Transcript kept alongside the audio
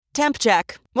Temp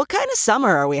check. What kind of summer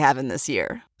are we having this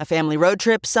year? A family road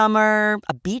trip summer?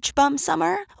 A beach bum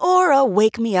summer? Or a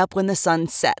wake me up when the sun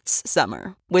sets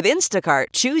summer? With Instacart,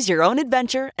 choose your own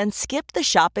adventure and skip the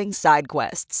shopping side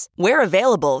quests. Where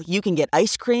available, you can get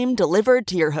ice cream delivered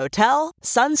to your hotel,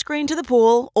 sunscreen to the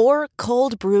pool, or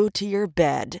cold brew to your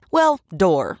bed. Well,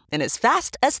 door, in as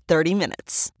fast as 30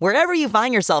 minutes. Wherever you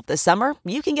find yourself this summer,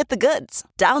 you can get the goods.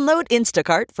 Download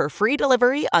Instacart for free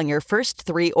delivery on your first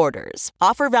 3 orders.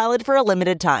 Offer valid for a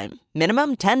limited time.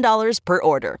 Minimum $10 per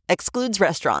order. Excludes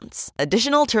restaurants.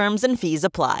 Additional terms and fees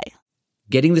apply.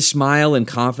 Getting the smile and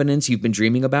confidence you've been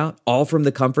dreaming about, all from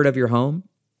the comfort of your home,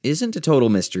 isn't a total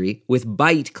mystery with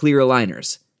Byte clear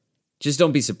aligners. Just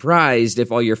don't be surprised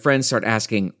if all your friends start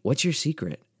asking, "What's your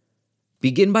secret?"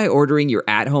 Begin by ordering your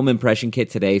at-home impression kit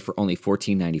today for only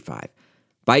 $14.95.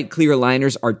 Byte clear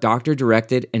aligners are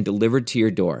doctor-directed and delivered to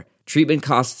your door. Treatment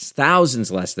costs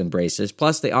thousands less than braces,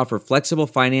 plus they offer flexible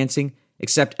financing,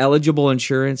 accept eligible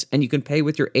insurance, and you can pay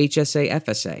with your HSA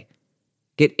FSA.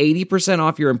 Get 80%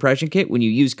 off your impression kit when you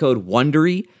use code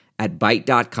WONDERY at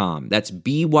Byte.com. That's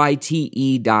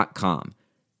BYTE.com.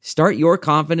 Start your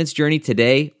confidence journey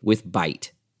today with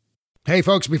Byte. Hey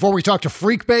folks, before we talk to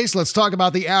Freekbass, let's talk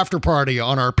about the after party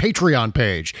on our Patreon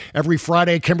page. Every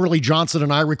Friday, Kimberly Johnson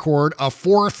and I record a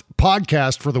 4th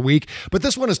podcast for the week, but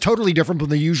this one is totally different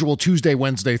from the usual Tuesday,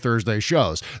 Wednesday, Thursday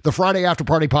shows. The Friday After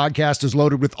Party podcast is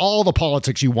loaded with all the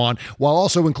politics you want, while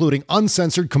also including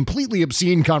uncensored, completely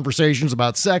obscene conversations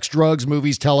about sex, drugs,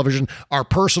 movies, television, our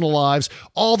personal lives,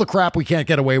 all the crap we can't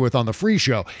get away with on the free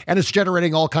show. And it's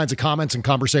generating all kinds of comments and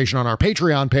conversation on our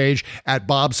Patreon page at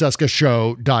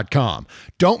bobcescashow.com.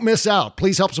 Don't miss out.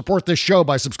 Please help support this show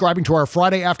by subscribing to our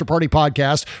Friday After Party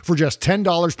podcast for just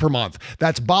 $10 per month.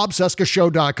 That's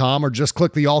bobcescashow.com, or just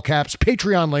click the all caps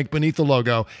Patreon link beneath the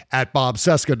logo at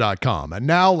bobcesca.com. And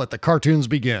now let the cartoons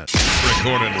begin.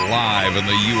 Recorded live in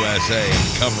the USA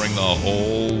and covering the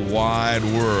whole wide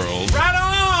world. Right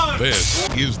on! This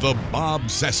is the Bob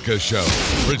Cesca Show,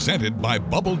 presented by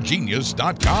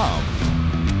BubbleGenius.com.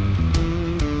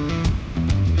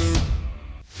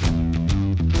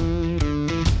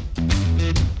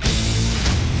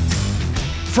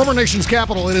 From our nation's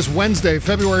capital, it is Wednesday,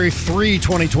 February 3,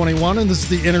 2021, and this is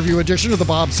the interview edition of the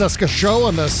Bob Cesca Show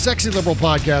on the Sexy Liberal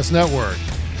Podcast Network.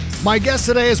 My guest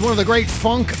today is one of the great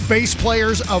funk bass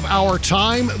players of our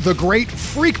time. The great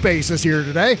Freekbass is here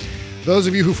today. Those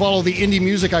of you who follow the indie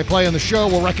music I play on the show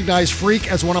will recognize Freak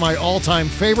as one of my all-time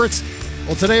favorites.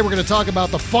 Well, today we're going to talk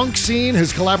about the funk scene,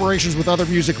 his collaborations with other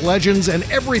music legends, and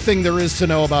everything there is to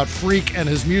know about Freak and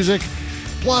his music.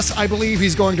 Plus, I believe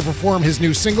he's going to perform his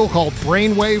new single called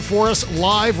Brainwave for us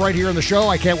live right here on the show.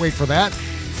 I can't wait for that.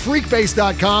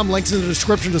 Freekbass.com, links in the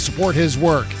description to support his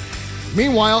work.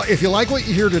 Meanwhile, if you like what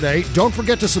you hear today, don't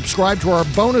forget to subscribe to our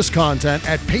bonus content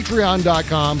at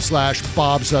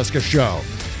patreon.com/Bob Cesca Show.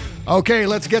 Okay,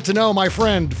 let's get to know my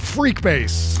friend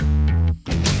Freekbass.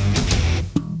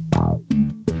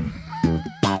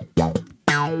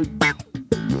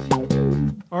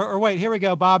 Or wait, here we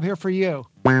go, Bob, here for you.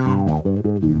 There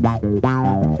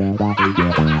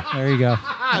you go.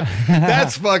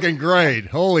 That's fucking great.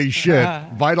 Holy shit.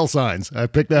 Vital signs. I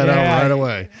picked that out right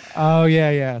away. Oh,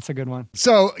 yeah. It's a good one.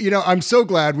 So, I'm so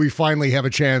glad we finally have a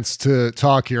chance to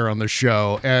talk here on the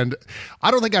show. And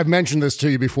I don't think I've mentioned this to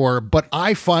you before, but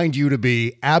I find you to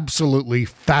be absolutely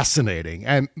fascinating.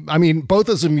 And I mean, both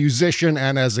as a musician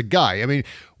and as a guy. I mean,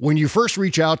 when you first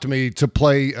reach out to me to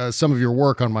play some of your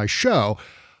work on my show,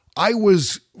 I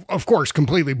was, of course,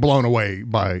 completely blown away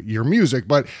by your music,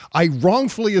 but I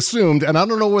wrongfully assumed, and I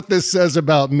don't know what this says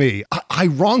about me, I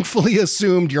wrongfully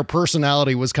assumed your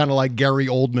personality was kind of like Gary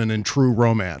Oldman in True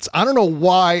Romance. I don't know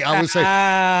why I was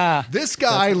saying, this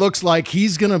guy looks like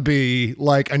he's going to be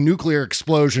like a nuclear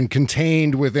explosion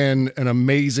contained within an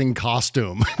amazing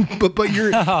costume, but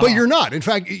you're not. In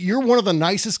fact, you're one of the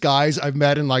nicest guys I've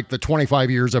met in like the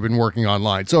 25 years I've been working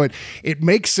online. So it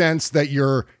makes sense that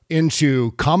you're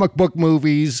into comic book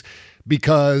movies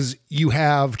because you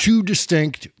have two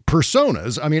distinct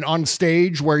personas. I mean, on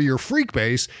stage where you're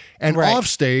Freekbass and off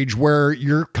stage where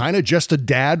you're kind of just a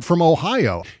dad from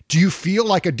Ohio. Do you feel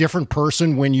like a different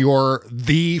person when you're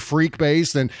the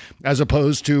Freekbass than as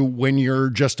opposed to when you're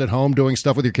just at home doing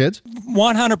stuff with your kids?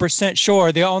 100%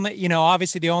 sure. The only,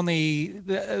 obviously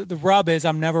the rub is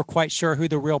I'm never quite sure who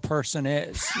the real person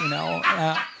is,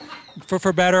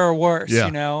 for better or worse,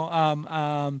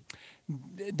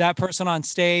 that person on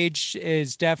stage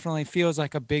is definitely feels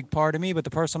like a big part of me, but the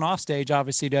person off stage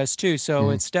obviously does too. So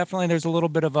it's definitely, there's a little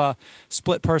bit of a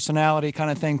split personality kind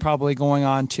of thing probably going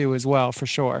on too as well, for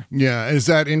sure. Yeah. Is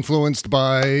that influenced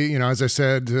by, as I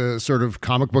said, sort of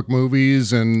comic book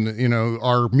movies and,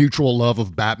 our mutual love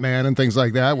of Batman and things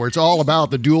like that, where it's all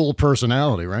about the dual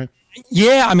personality, right?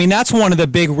 Yeah, I mean, that's one of the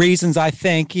big reasons I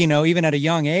think, even at a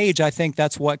young age, I think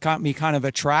that's what got me kind of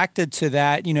attracted to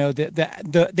that,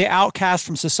 the outcast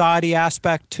from society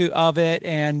aspect of it,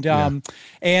 and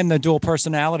the dual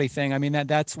personality thing. I mean,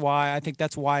 that's why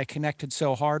I connected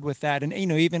so hard with that. And,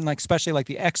 even like, especially like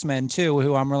the X-Men too,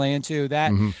 who I'm really into,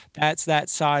 that's that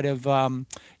side of,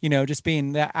 just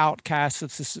being the outcast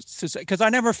of, because I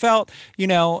never felt,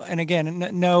 and again,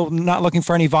 no, not looking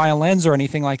for any violins or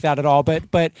anything like that at all,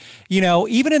 but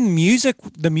even in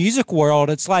the music world,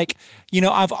 it's like,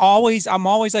 I'm always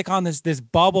like on this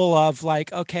bubble of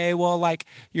like, okay, well, like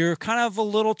you're kind of a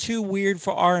little too weird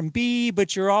for R&B,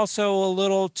 but you're also a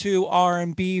little too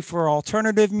R&B for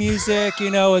alternative music.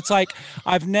 It's like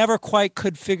I've never quite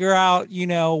could figure out,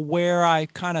 where I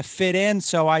kind of fit in.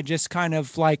 So I just kind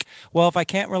of like, well, if I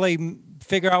can't really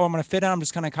figure out where I'm going to fit in, I'm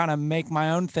just going to kind of make my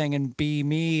own thing and be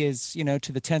me is,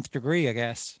 to the 10th degree, I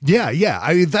guess. Yeah.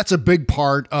 I mean, that's a big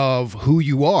part of who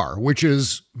you are, which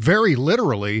is very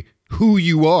literally who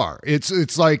you are.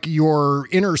 It's like your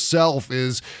inner self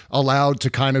is allowed to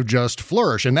kind of just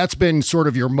flourish. And that's been sort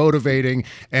of your motivating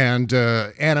and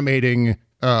animating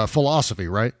philosophy,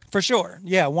 right? For sure.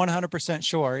 Yeah, 100%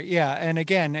 sure. Yeah. And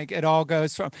again, it all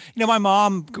goes from, my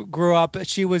mom grew up,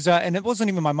 she was, and it wasn't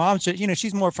even my mom,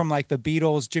 she's more from like the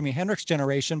Beatles, Jimi Hendrix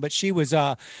generation, but she was,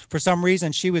 for some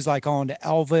reason, she was like on to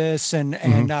Elvis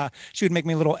and she would make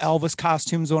me little Elvis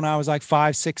costumes when I was like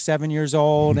 5, 6, 7 years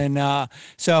old. And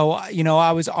so,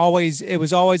 it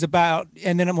was always about,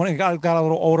 and then when I got a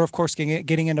little older, of course,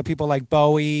 getting into people like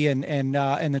Bowie and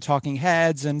the Talking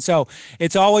Heads. And so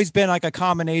it's always been like a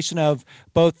combination of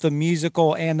both the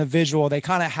musical and the visual. They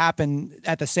kind of happen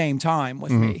at the same time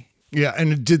with me. Yeah,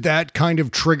 and did that kind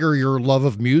of trigger your love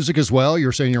of music as well?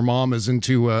 You're saying your mom is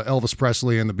into Elvis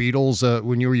Presley and the Beatles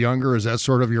when you were younger. Is that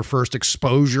sort of your first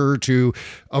exposure to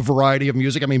a variety of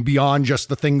music? I mean, beyond just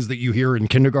the things that you hear in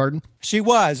kindergarten? She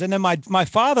was. And then my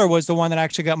father was the one that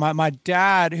actually got my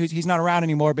dad, he's not around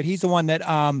anymore, but he's the one that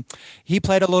he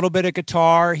played a little bit of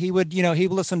guitar. He would, he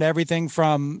would listen to everything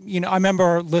from, I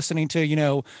remember listening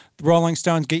to, Rolling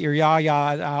Stones, Get Your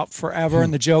Ya-Ya Out Forever,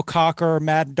 and the Joe Cocker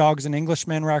Mad Dogs and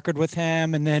Englishmen record with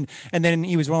him, and then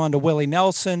he was rolling to Willie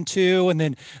Nelson too, and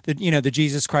then the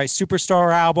Jesus Christ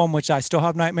Superstar album, which I still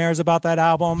have nightmares about that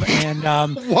album. And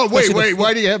well, wait,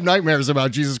 why do you have nightmares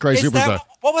about Jesus Christ Superstar?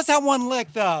 What was that one lick?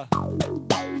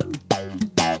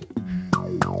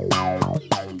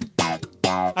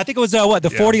 I think it was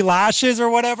the 40 Lashes or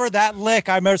whatever, that lick.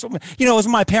 I remember, it was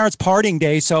my parents' partying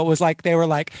day, so it was like they were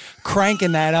like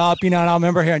cranking that up, and I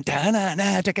remember hearing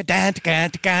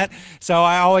so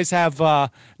I always have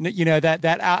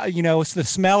it's the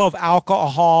smell of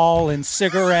alcohol and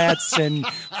cigarettes and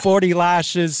 40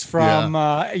 Lashes from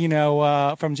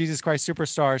from Jesus Christ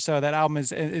Superstar. So that album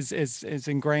is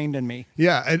ingrained in me.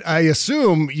 Yeah, and I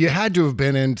assume you had to have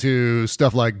been into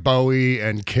stuff like Bowie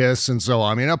and Kiss and so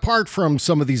on. I mean, apart from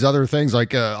some of these other things,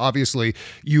 like obviously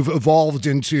you've evolved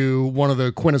into one of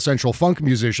the quintessential funk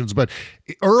musicians, but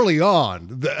early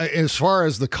on, as far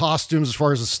as the costumes, as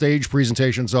far as the stage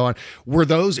presentation and so on, were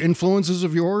those influences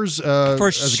of yours?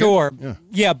 For sure.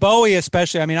 Yeah, Bowie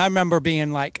especially. I mean, I remember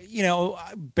being like,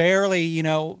 barely,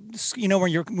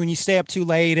 when you stay up too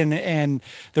late and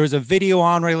there was a video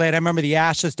on really late. I remember the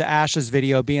Ashes to Ashes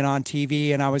video being on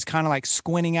TV, and I was kind of like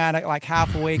squinting at it, like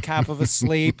half awake, half of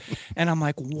asleep. And I'm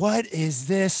like, what is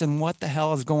this? And what the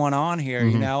hell is going on here?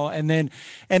 And then,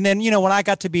 when I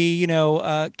got to be,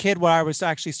 a kid where I was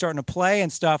actually starting to play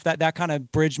and stuff, that kind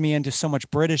of bridged me into so much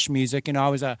British music. I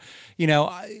was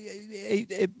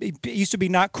it used to be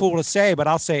not cool to say, but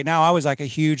I'll say it now. I was like a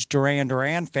huge Duran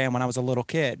Duran fan when I was a little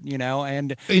kid,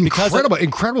 and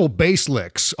incredible bass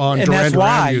licks on Duran that's Duran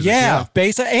why, music. Yeah,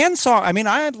 bass and song. I mean,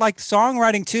 I had like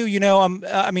songwriting too.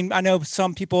 I know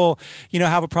some people,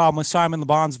 have a problem with Simon Le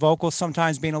Bon's vocals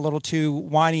sometimes being a little too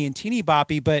whiny and teeny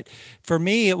boppy, but for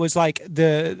me, it was like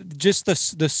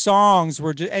the songs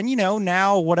were, and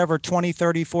now whatever 20,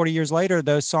 30, 40 years later,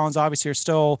 those songs obviously are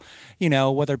still,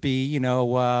 whether it be,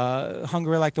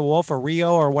 Hungry Like the Wolf or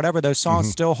Rio or whatever, those songs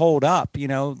still hold up,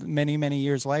 many, many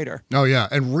years later. Oh, yeah.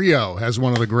 And Rio has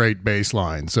one of the great bass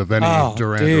lines of any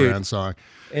Duran song.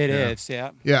 It is,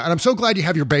 yeah. Yeah, and I'm so glad you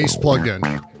have your bass plugged in.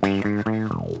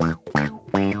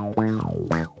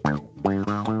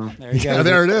 There There you go. Yeah,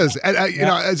 there it is. And you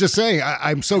know, I was just saying,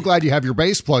 I'm so glad you have your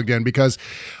bass plugged in because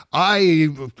I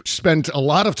spent a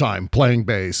lot of time playing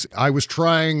bass. I was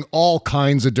trying all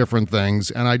kinds of different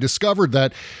things, and I discovered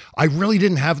that I really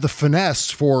didn't have the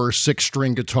finesse for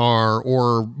 6-string guitar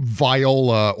or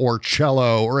viola or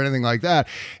cello or anything like that.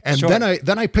 And Sure.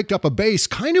 then I picked up a bass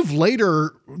kind of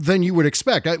later than you would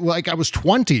expect. I was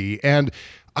 20, and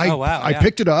I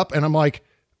picked it up, and I'm like,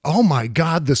 oh my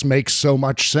God, this makes so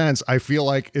much sense. I feel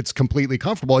like it's completely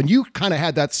comfortable. And you kind of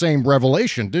had that same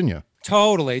revelation, didn't you?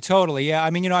 Totally. Yeah. I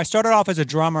mean, I started off as a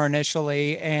drummer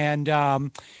initially,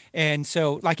 and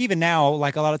so like even now,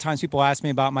 like a lot of times people ask me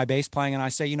about my bass playing, and I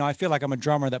say, I feel like I'm a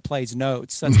drummer that plays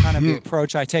notes. That's kind of the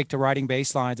approach I take to writing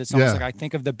bass lines. It's almost like I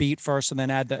think of the beat first and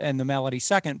then add the melody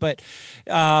second. But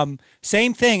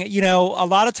same thing, a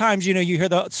lot of times, you hear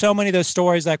so many of those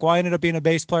stories like, well, I ended up being a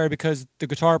bass player because the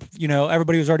guitar,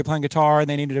 everybody was already playing guitar and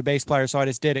they needed a bass player, so I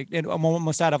just did it. I'm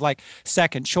almost out of like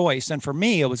second choice. And for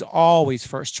me, it was always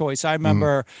first choice. I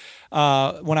remember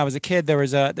when I was a kid, there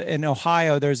was in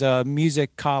Ohio, there's a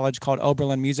music college called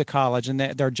Oberlin Music College, and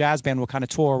their jazz band will kind of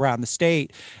tour around the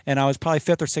state. And I was probably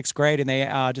 5th or 6th grade, and they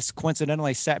just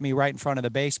coincidentally set me right in front of the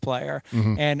bass player.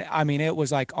 And I mean, it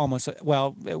was like it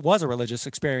was a religious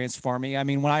experience for me. I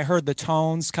mean, when I heard the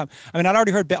tones come, I'd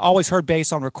already always heard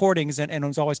bass on recordings, and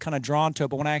was always kind of drawn to it.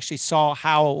 But when I actually saw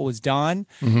how it was done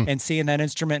and seeing that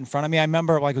instrument in front of me, I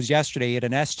remember like it was yesterday at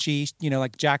an SG,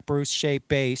 like Jack Bruce shaped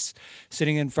bass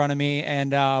sitting in front of me,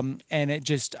 and it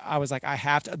just, I was like, I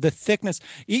have to, the thickness,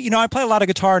 I play a lot of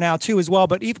guitar now too as well,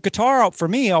 but even guitar for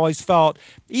me always felt,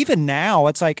 even now,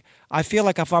 it's like, I feel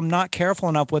like if I'm not careful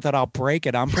enough with it, I'll break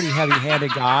it. I'm a pretty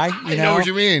heavy-handed guy. I know what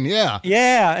you mean, yeah.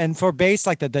 Yeah, and for bass,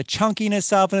 like the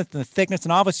chunkiness of it, the thickness,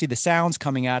 and obviously the sounds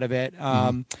coming out of it.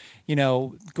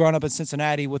 Growing up in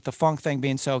Cincinnati with the funk thing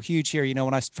being so huge here,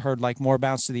 when I heard like More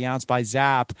Bounce to the Ounce by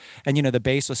Zapp, and, the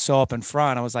bass was so up in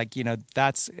front, I was like,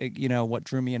 that's, what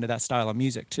drew me into that style of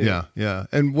music too. Yeah.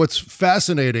 And what's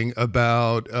fascinating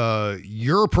about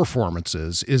your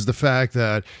performances is the fact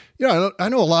that, I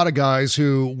know a lot of guys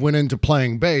who went into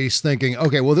playing bass thinking,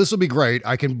 okay, well, this will be great.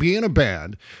 I can be in a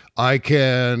band. I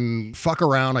can fuck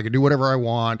around. I can do whatever I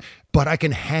want, but I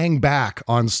can hang back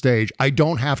on stage. I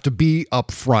don't have to be up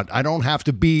front. I don't have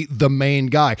to be the main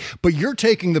guy. But you're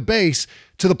taking the bass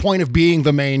to the point of being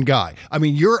the main guy. I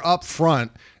mean, you're up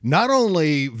front, not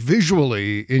only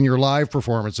visually in your live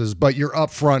performances, but you're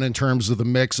up front in terms of the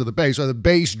mix of the bass. So the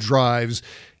bass drives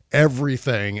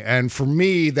everything. And for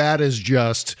me, that is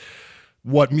just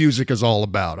what music is all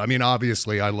about. I mean,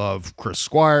 obviously, I love Chris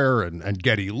Squire and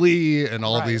Geddy Lee and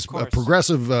all of these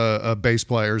progressive bass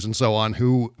players and so on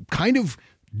who kind of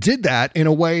did that in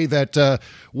a way that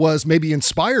was maybe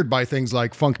inspired by things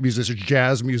like funk musicians,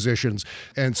 jazz musicians.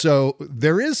 And so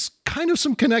there is kind of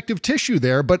some connective tissue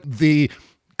there, but the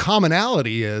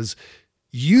commonality is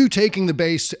you taking the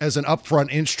bass as an upfront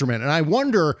instrument. And I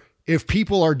wonder if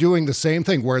people are doing the same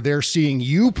thing where they're seeing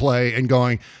you play and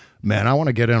going, man, I want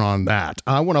to get in on that.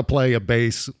 I want to play a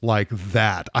bass like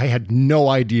that. I had no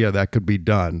idea that could be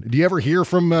done. Do you ever hear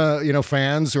from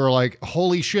fans who are like,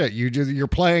 holy shit, your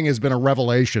playing has been a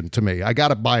revelation to me. I got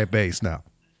to buy a bass now.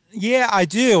 Yeah, I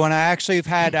do. And I actually have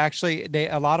had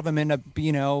a lot of them end up,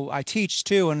 I teach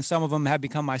too. And some of them have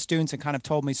become my students and kind of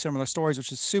told me similar stories,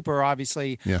 which is super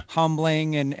obviously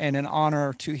humbling and an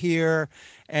honor to hear.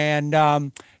 And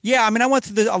I went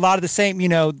through a lot of the same,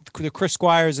 the Chris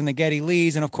Squires and the Geddy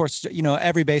Lees. And of course,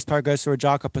 every bass player goes through a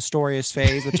Jaco Pastorius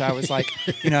phase, which I was like,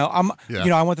 I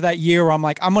went through that year where I'm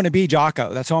like, I'm going to be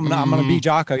Jaco. That's how I'm going to be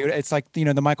Jaco. It's like,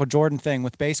 the Michael Jordan thing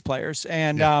with bass players.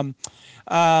 And,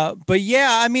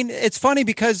 it's funny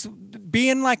because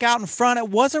being like out in front, it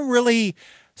wasn't really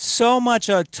so much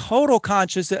a total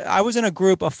conscious. I was in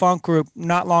a funk group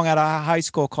not long out of high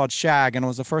school called Shag, and it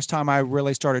was the first time I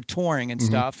really started touring and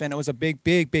stuff. And it was a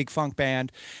big funk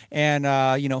band, and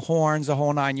horns, the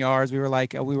whole 9 yards. We were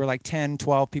like 10,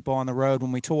 12 people on the road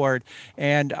when we toured,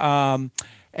 and I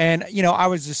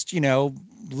was just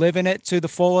living it to the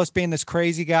fullest, being this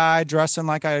crazy guy, dressing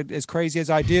like as crazy as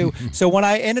I do. So when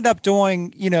I ended up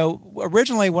doing,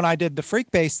 originally when I did the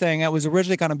Freekbass thing, it was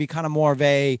originally going to be kind of more of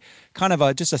a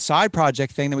just a side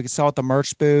project thing that we could sell at the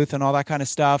merch booth and all that kind of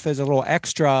stuff as a little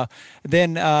extra.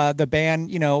 Then the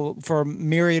band, for a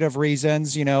myriad of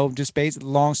reasons, just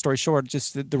long story short,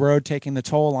 just the road taking the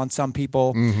toll on some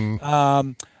people.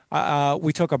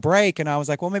 We took a break, and I was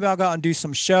like, well, maybe I'll go out and do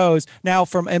some shows. Now,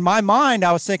 in my mind,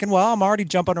 I was thinking, well, I'm already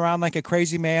jumping around like a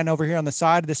crazy man over here on the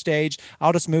side of the stage.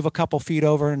 I'll just move a couple feet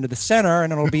over into the center,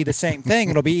 and it'll be the same thing.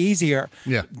 It'll be easier.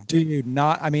 Yeah. Dude,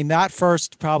 that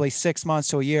first probably 6 months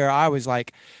to a year, I was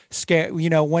like scared.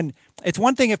 When it's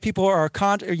one thing if people are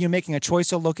making a choice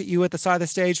to look at you at the side of the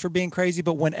stage for being crazy,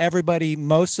 but when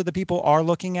most of the people are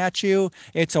looking at you,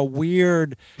 it's a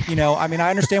weird, I mean, I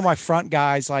understand why front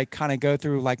guys like kind of go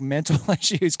through like mental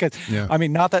issues because, I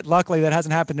mean, not that luckily that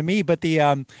hasn't happened to me, but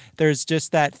there's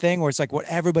just that thing where it's like what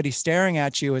everybody's staring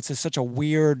at you. It's just such a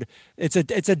weird, it's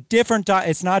a different,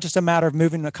 it's not just a matter of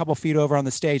moving a couple feet over on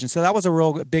the stage. And so that was a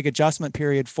real big adjustment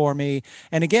period for me.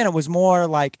 And again, it was more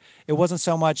like, it wasn't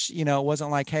so much, it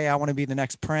wasn't like, hey, I want to be the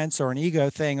next Prince or an ego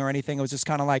thing or anything. It was just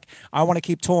kind of like, I want to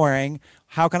keep touring.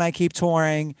 How can I keep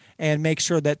touring and make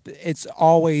sure that it's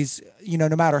always, no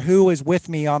matter who is with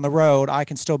me on the road, I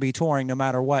can still be touring no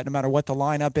matter what the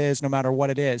lineup is, no matter what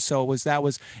it is. So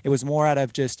it was more out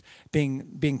of just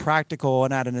being practical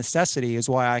and out of necessity is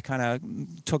why I kind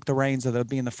of took the reins of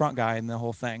being the front guy in the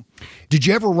whole thing. Did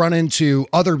you ever run into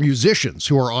other musicians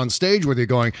who are on stage with you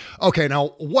going, okay, now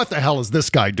what the hell is this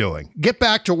guy doing? Get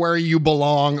back to where you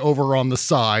belong over on the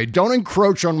side. Don't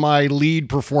encroach on my lead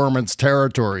performance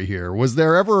territory here. Was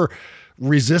there ever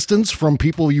resistance from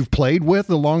people you've played with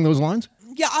along those lines?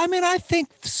 Yeah, I mean, I think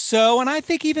so. And I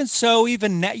think even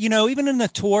even in the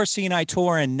tour scene I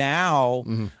tour in now,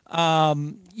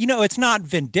 it's not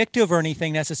vindictive or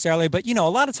anything necessarily, but, a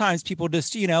lot of times people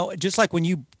just, just like when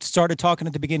you started talking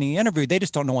at the beginning of the interview, they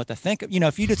just don't know what to think.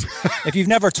 If you've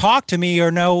never talked to me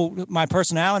or know my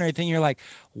personality or anything, you're like,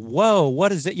 whoa,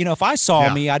 what is it? If I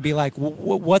saw me, I'd be like,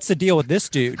 what's the deal with this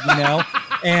dude?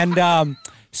 And,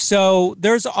 so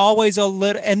there's always a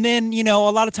little, and then, a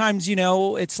lot of times,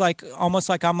 it's like almost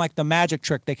like I'm like the magic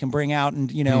trick they can bring out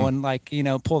and, and like,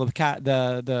 pull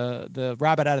the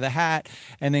rabbit out of the hat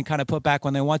and then kind of put back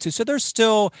when they want to. So there's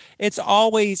still, it's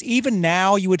always, even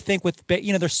now you would think with,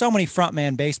 there's so many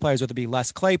frontman bass players, whether it be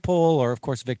Les Claypool or of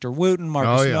course, Victor Wooten,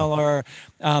 Marcus Miller,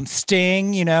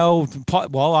 Sting,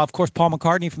 of course, Paul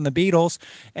McCartney from the Beatles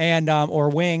and, or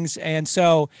Wings. And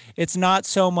so it's not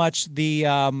so much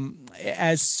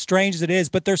as strange as it is,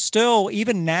 but there's still,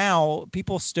 even now,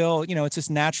 people still, it's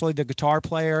just naturally the guitar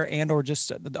player and or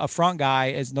just a front guy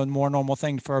is the more normal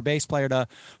thing for a bass player to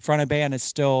front a band is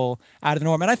still out of the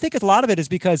norm. And I think a lot of it is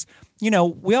because, we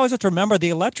always have to remember the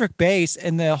electric bass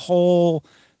and the whole,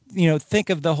 think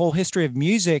of the whole history of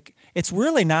music. It's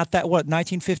really not that,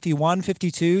 1951,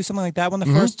 52, something like that, when the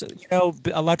first,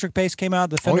 electric bass came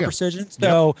out, the Fender Precision.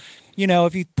 So,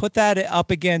 if you put that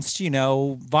up against,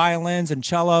 violins and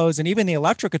cellos and even the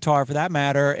electric guitar for that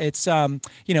matter, it's,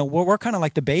 we're kind of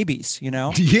like the babies,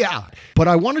 Yeah. But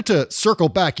I wanted to circle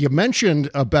back. You mentioned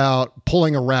about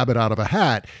pulling a rabbit out of a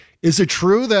hat. Is it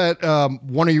true that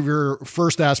one of your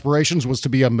first aspirations was to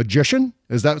be a magician?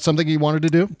 Is that something you wanted to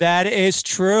do? That is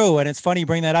true, and it's funny you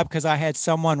bring that up because I had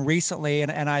someone recently, and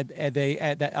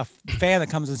a fan that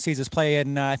comes and sees us play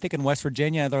in I think in West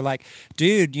Virginia. They're like,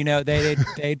 dude,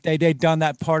 they'd done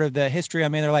that part of the history. I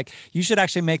mean, they're like, you should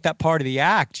actually make that part of the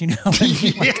act, Yeah,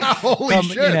 holy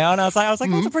shit. And I was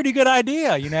like, that's a pretty good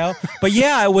idea, But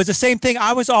yeah, it was the same thing.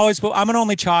 I'm an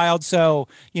only child, so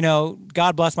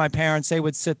God bless my parents. They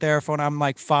would sit there when I'm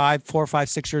like 4, 5,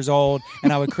 6 years old,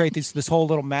 and I would create this whole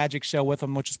little magic show with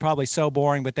them, which is probably so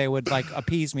boring, but they would like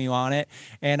appease me on it,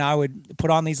 and I would put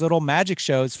on these little magic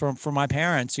shows for my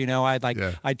parents.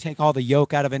 I'd take all the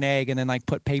yolk out of an egg and then like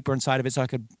put paper inside of it so I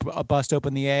could bust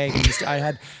open the egg. And I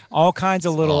had all kinds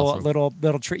of little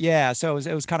treats. Yeah, so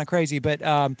it was kind of crazy, but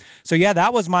so yeah,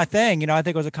 that was my thing. I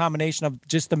think it was a combination of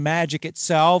just the magic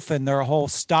itself and their whole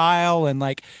style, and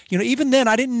like even then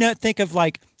I didn't think of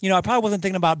like. I probably wasn't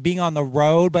thinking about being on the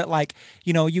road, but like,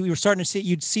 you were starting to see,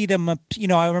 you'd see them,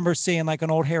 I remember seeing like an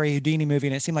old Harry Houdini movie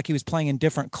and it seemed like he was playing in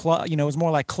different clubs, it was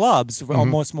more like clubs,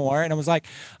 almost more. And it was like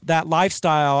that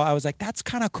lifestyle. I was like, that's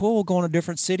kind of cool going to a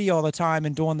different city all the time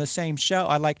and doing the same show.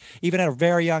 I like, even at a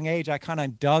very young age, I kind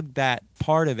of dug that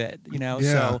part of it,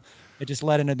 so it just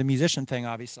led into the musician thing,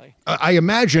 obviously. I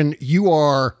imagine you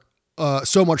are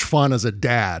so much fun as a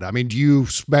dad. I mean, do you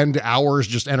spend hours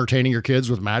just entertaining your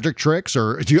kids with magic tricks,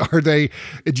 or do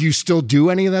you still do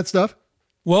any of that stuff?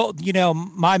 Well,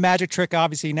 my magic trick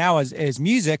obviously now is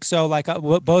music. So like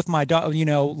both my,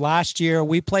 last year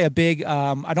we play a big,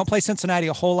 I don't play Cincinnati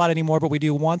a whole lot anymore, but we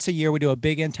do once a year, we do a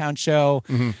big in-town show.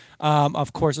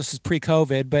 Of course, this is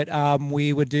pre-COVID, but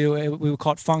we would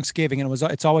call it Funksgiving,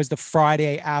 and it's always the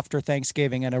Friday after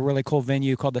Thanksgiving at a really cool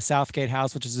venue called the Southgate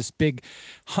House, which is this big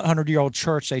 100-year-old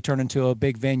church they turned into a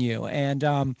big venue. And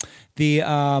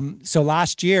so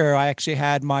last year I actually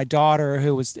had my daughter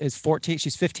who is 14.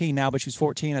 She's 15 now, but she was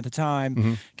 14 at the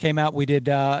time. Came out. We did.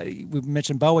 We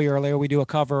mentioned Bowie earlier. We do a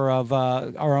cover of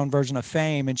our own version of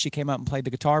Fame, and she came out and played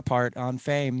the guitar part on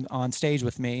Fame on stage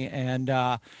with me, and.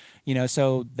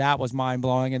 so that was mind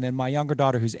blowing. And then my younger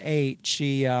daughter, who's 8,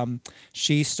 she's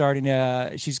got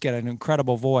an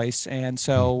incredible voice, and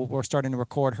so we're starting to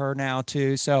record her now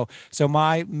too. So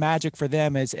my magic for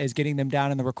them is getting them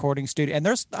down in the recording studio, and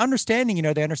there's understanding.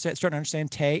 Starting to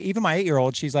understand take. Even my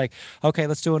 8-year-old, she's like, okay,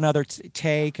 let's do another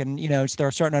take, and they're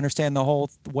starting to understand the whole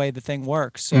way the thing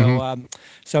works. So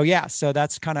so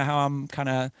that's kind of how I'm kind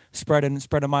of spreading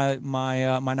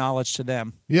my knowledge to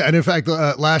them. Yeah, and in fact,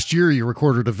 last year you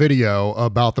recorded a video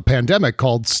about the pandemic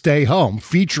called "Stay Home,"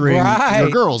 featuring your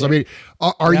girls. I mean,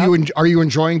 are you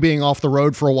enjoying being off the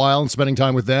road for a while and spending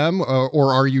time with them,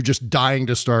 or are you just dying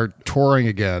to start touring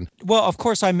again? Well, of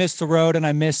course, I miss the road, and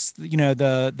I miss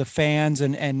the fans,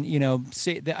 and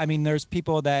see. I mean, there's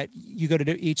people that you go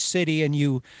to each city, and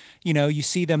you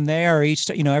see them there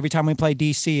every time we play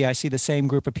DC, I see the same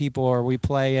group of people, or we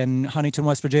play in Huntington,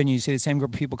 West Virginia, you see the same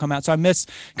group of people come out. So I miss,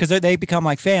 because they become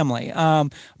like family.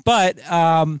 But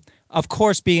of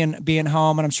course, being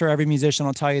home, and I'm sure every musician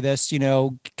will tell you this,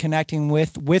 connecting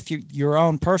with your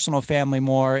own personal family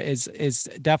more is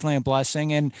definitely a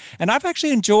blessing. And I've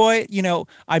actually enjoyed,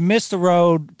 I miss the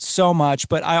road so much,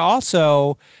 but I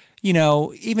also,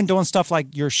 even doing stuff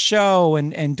like your show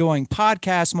and doing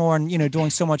podcasts more, and doing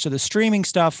so much of the streaming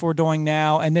stuff we're doing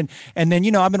now, and then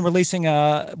I've been releasing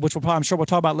which I'm sure we'll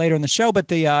talk about later in the show,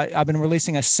 but I've been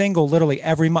releasing a single literally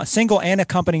every month, single and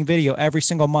accompanying video every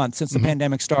single month since the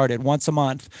pandemic started, once a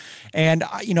month, and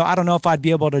I don't know if I'd be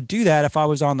able to do that if I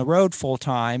was on the road full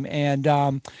time, and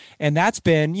that's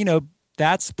been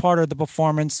that's part of the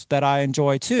performance that I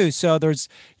enjoy too. So there's,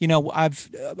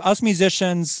 us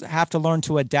musicians have to learn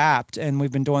to adapt, and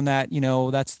we've been doing that.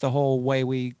 That's the whole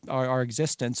way our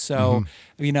existence. So,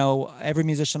 every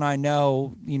musician I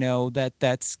know,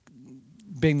 that's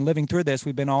been living through this,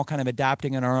 we've been all kind of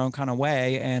adapting in our own kind of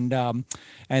way, and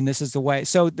this is the way.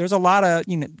 So there's a lot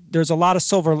of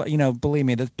silver. Believe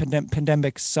me, the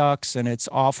pandemic sucks and it's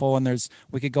awful, and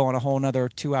we could go on a whole another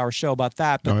 2-hour show about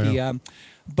that. But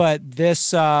but the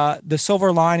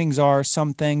silver linings are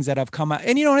some things that have come out,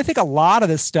 and I think a lot of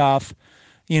this stuff,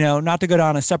 not to go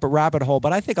down a separate rabbit hole,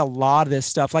 but I think a lot of this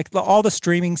stuff, like all the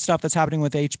streaming stuff that's happening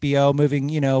with HBO moving,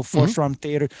 forced-run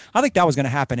theater, I think that was going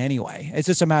to happen anyway. It's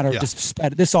just a matter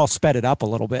of this all sped it up a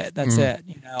little bit. That's it.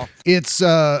 It's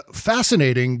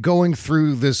fascinating going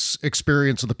through this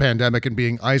experience of the pandemic and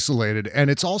being isolated, and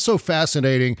it's also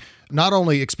fascinating not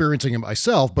only experiencing it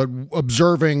myself, but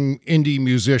observing indie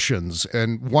musicians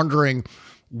and wondering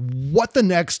what the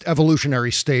next evolutionary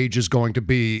stage is going to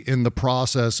be in the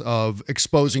process of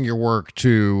exposing your work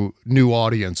to new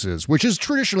audiences, which is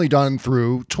traditionally done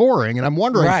through touring. And I'm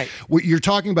wondering, you're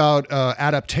talking about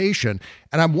adaptation,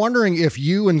 and I'm wondering if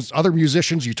you and other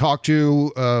musicians you talk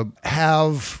to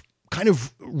have kind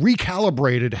of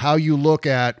recalibrated how you look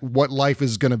at what life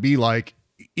is going to be like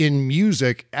in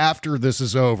music after this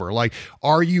is over. Like,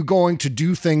 are you going to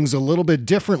do things a little bit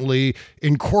differently,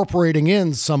 incorporating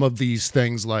in some of these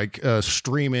things like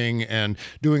streaming and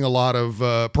doing a lot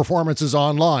of performances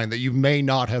online that you may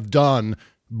not have done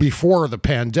before the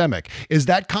pandemic? Is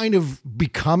that kind of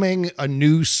becoming a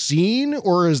new scene,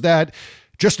 or is that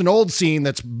just an old scene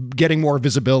that's getting more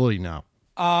visibility now?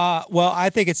 Well, I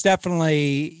think it's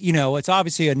definitely, it's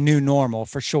obviously a new normal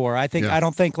for sure. I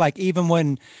don't think like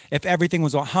even if everything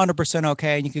was 100%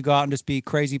 okay and you could go out and just be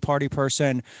crazy party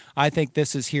person, I think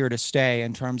this is here to stay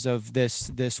in terms of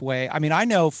this way. I mean, I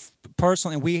know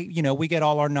personally, we get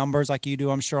all our numbers like you do,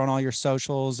 I'm sure, on all your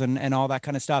socials and all that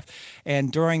kind of stuff.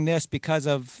 And during this, because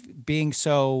of being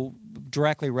so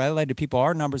directly related to people,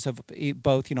 our numbers have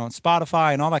both, on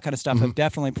Spotify and all that kind of stuff have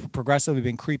definitely progressively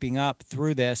been creeping up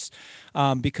through this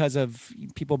because of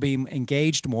people being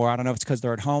engaged more. I don't know if it's because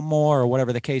they're at home more or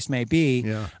whatever the case may be.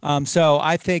 Yeah. So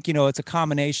I think, it's a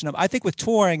combination of, I think with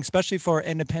touring, especially for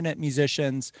independent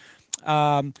musicians,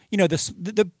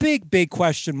 the big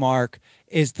question mark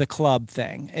is the club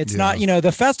thing. It's not,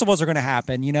 the festivals are going to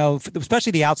happen,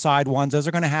 especially the outside ones. Those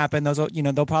are going to happen. Those,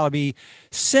 they'll probably be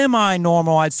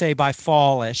semi-normal, I'd say, by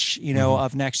fall-ish,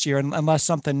 of next year, unless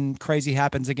something crazy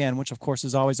happens again, which of course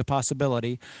is always a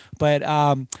possibility. But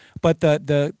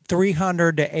the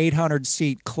 300 to 800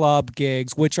 seat club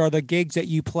gigs, which are the gigs that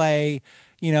you play,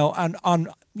 on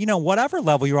whatever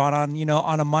level you're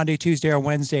on a Monday, Tuesday, or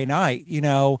Wednesday night,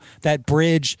 that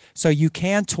bridge so you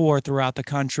can tour throughout the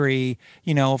country,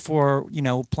 for,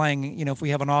 playing, if we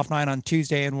have an off night on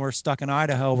Tuesday and we're stuck in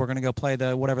Idaho, we're going to go play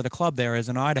whatever the club there is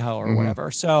in Idaho or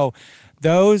whatever. So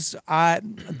that's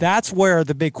where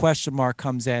the big question mark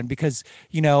comes in, because,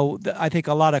 I think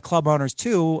a lot of club owners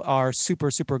too are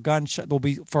super, super gun shy. They'll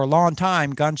be for a long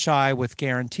time gun shy with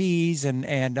guarantees and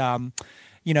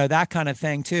that kind of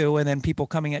thing too. And then people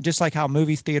coming in, just like how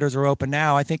movie theaters are open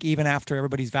now. I think even after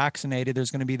everybody's vaccinated,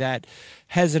 there's going to be that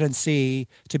hesitancy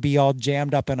to be all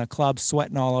jammed up in a club,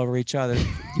 sweating all over each other,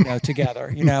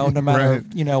 together, no matter,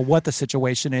 what the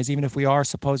situation is, even if we are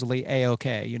supposedly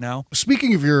A-okay,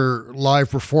 Speaking of your live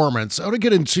performance, I want to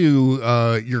get into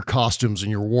your costumes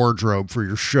and your wardrobe for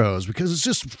your shows, because it's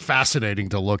just fascinating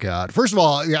to look at. First of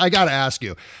all, I got to ask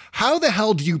you, how the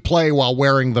hell do you play while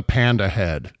wearing the panda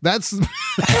head? That's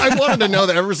I wanted to know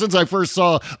that ever since I first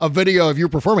saw a video of you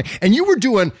performing. And you were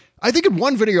doing, I think in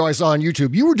one video I saw on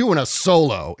YouTube, you were doing a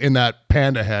solo in that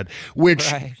panda head,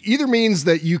 which either means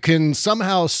that you can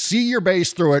somehow see your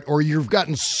bass through it, or you've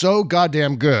gotten so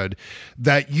goddamn good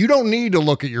that you don't need to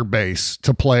look at your bass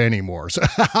to play anymore. So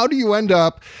how do you end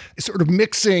up sort of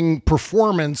mixing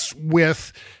performance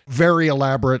with very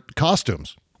elaborate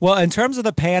costumes? Well, in terms of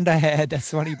the panda head, that's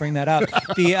funny you bring that up.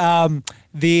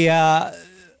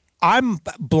 I'm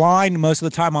blind most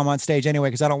of the time I'm on stage anyway,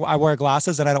 because I wear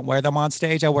glasses and I don't wear them on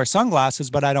stage. I wear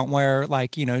sunglasses, but I don't wear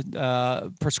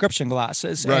prescription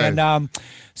glasses. Right. And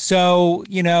so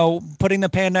putting the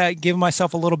panda, giving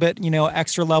myself a little bit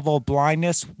extra level of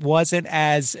blindness wasn't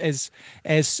as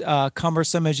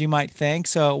cumbersome as you might think.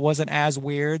 So it wasn't as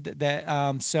weird that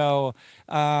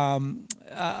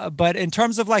but in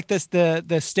terms of like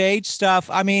the stage stuff,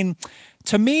 I mean,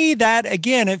 to me, that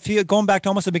again, if you going back to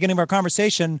almost the beginning of our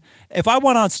conversation, if I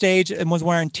went on stage and was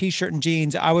wearing t-shirt and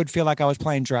jeans, I would feel like I was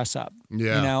playing dress up.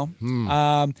 Yeah.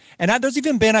 There's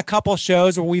even been a couple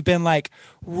shows where we've been like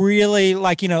really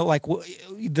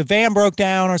the van broke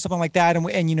down or something like that, and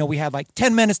we had like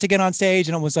 10 minutes to get on stage,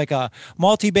 and it was like a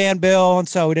multi-band bill, and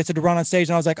so we just had to run on stage,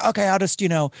 and I was like, okay, I'll just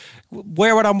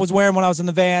wear what I was wearing when I was in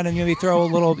the van, and maybe throw a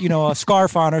little a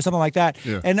scarf on or something like that.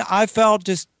 Yeah. And I felt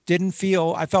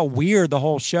I felt weird the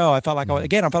whole show. I felt like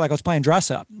I was playing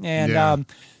dress up. And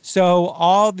so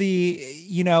all the,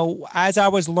 as I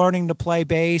was learning to play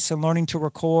bass and learning to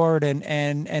record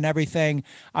and everything,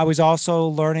 I was also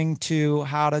learning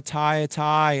how to tie a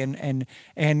tie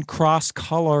and cross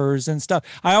colors and stuff.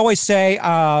 I always say,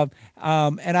 and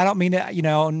I don't mean that,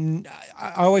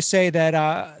 I always say that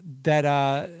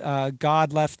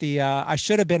God left I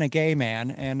should have been a gay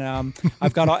man, and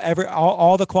I've got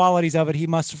all the qualities of it. He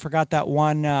must have forgot that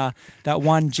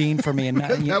one gene for me, and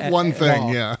that one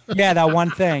thing, that one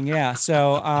thing, yeah.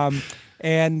 So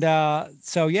it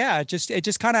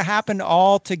just kind of happened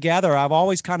all together. I've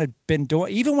always kind of been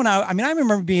doing, even when I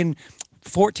remember being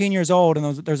 14 years old,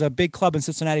 and there's a big club in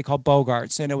Cincinnati called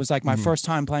Bogart's, and it was like my first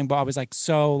time playing. I was like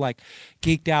so like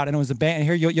geeked out, and it was a band. And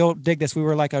here you'll dig this. We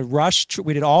were like a Rush.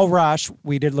 We did all Rush.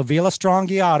 We did La Villa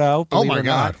Strangiato. Oh my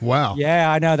God! Not. Wow.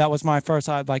 Yeah, I know, that was my first.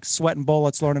 I like sweating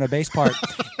bullets learning a bass part,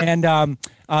 and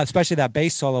especially that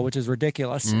bass solo, which is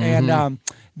ridiculous. And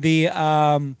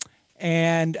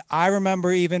and I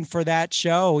remember even for that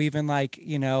show, even like,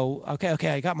 okay,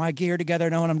 I got my gear together,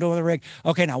 know what I'm doing with the rig.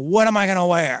 Okay, now what am I going to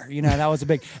wear? That was a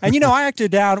big, and I acted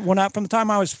down from the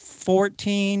time I was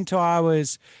 14 till I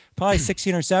was probably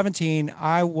 16 or 17,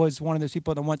 I was one of those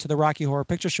people that went to the Rocky Horror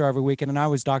Picture Show every weekend, and I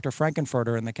was Dr.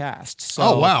 Frankenfurter in the cast. So,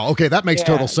 oh, wow. Okay, that makes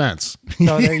total sense.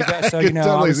 So there you go. So,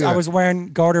 I was wearing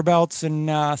garter belts and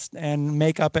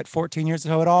makeup at 14 years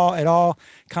old. So it all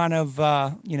kind of,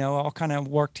 all kind of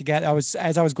worked together.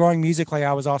 As I was growing musically,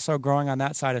 I was also growing on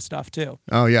that side of stuff too.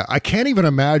 Oh, yeah. I can't even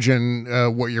imagine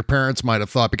what your parents might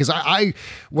have thought, because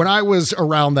when I was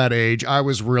around that age, I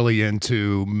was really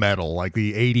into metal, like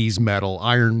the 80s metal,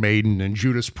 Iron Maiden and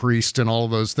Judas Priest and all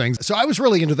of those things. So I was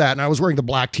really into that, and I was wearing the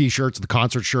black t-shirts, the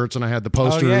concert shirts, and I had the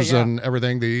posters and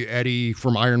everything, the Eddie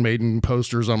from Iron Maiden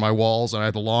posters on my walls, and I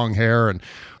had the long hair and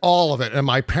all of it. And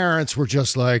my parents were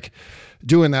just like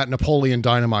doing that Napoleon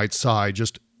Dynamite side,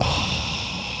 just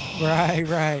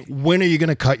Right. When are you going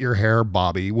to cut your hair,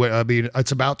 Bobby? I mean,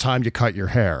 it's about time you cut your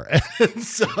hair. And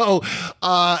so,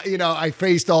 I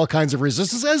faced all kinds of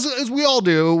resistance, as we all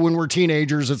do when we're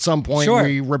teenagers. At some point,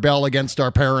 we rebel against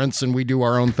our parents and we do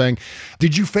our own thing.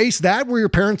 Did you face that? Were your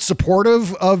parents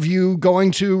supportive of you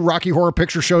going to Rocky Horror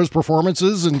Picture Show's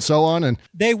performances and so on? And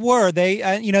they were.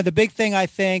 The big thing, I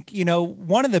think,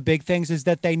 one of the big things is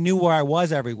that they knew where I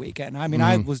was every weekend. I mean,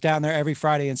 I was down there every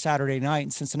Friday and Saturday night in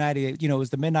Cincinnati. It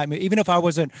was the midnight. Even if I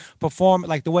wasn't performing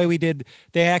like the way we did,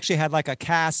 they actually had like a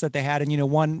cast that they had, and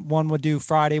one would do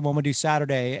Friday, one would do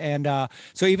Saturday, and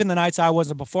so even the nights I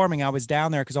wasn't performing, I was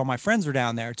down there because all my friends were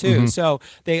down there too. So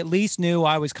they at least knew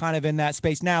I was kind of in that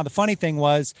space. Now the funny thing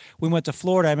was, we went to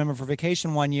Florida. I remember for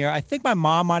vacation one year. I think my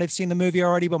mom might have seen the movie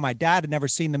already, but my dad had never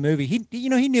seen the movie. He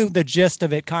knew the gist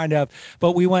of it kind of,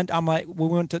 but we went.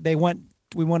 They went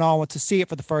all went to see it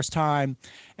for the first time,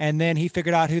 and then he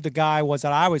figured out who the guy was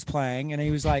that I was playing, and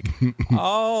he was like,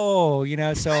 oh,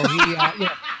 so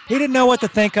he didn't know what to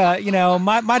think.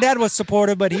 My dad was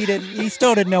supportive, but he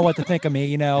still didn't know what to think of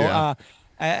me.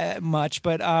 Much,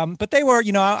 but they were,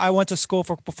 I went to school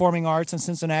for performing arts in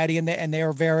Cincinnati, and they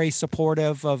were very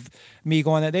supportive of me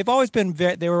going there. They've always been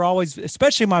they were always,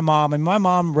 especially my mom, and my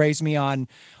mom raised me on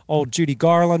old Judy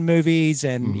Garland movies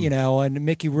and, and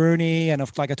Mickey Rooney. And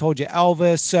like I told you,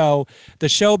 Elvis. So the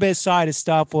showbiz side of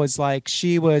stuff was like,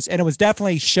 and it was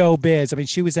definitely showbiz. I mean,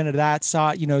 she was into that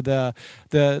side,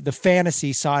 the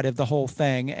fantasy side of the whole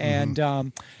thing. And,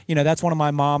 that's one of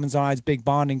my mom and I's big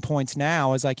bonding points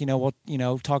now is like, we'll,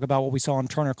 talk about what we saw in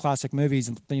Turner Classic Movies,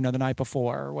 the night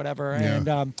before or whatever.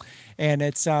 Yeah. And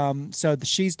it's, so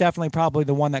she's definitely probably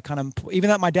the one that kind of, even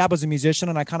though my dad was a musician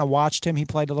and I kind of watched him, he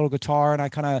played a little guitar and I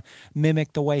kind of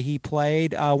mimicked the way he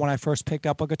played when I first picked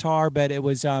up a guitar. But it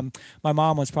was, my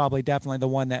mom was probably definitely the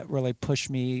one that really pushed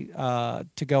me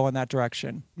to go in that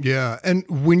direction. Yeah. And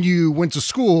when you went to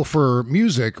school for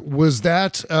music, was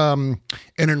that an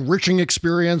enriching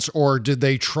experience, or did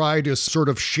they try to sort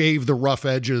of shave the rough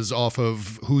edges off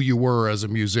of who you were as a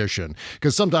musician?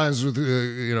 Because sometimes with,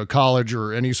 college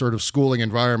or any sort of schooling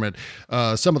environment,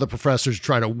 some of the professors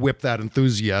try to whip that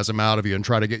enthusiasm out of you and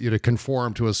try to get you to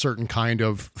conform to a certain kind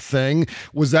of thing.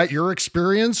 Was that your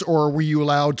experience, or were you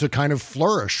allowed to kind of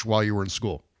flourish while you were in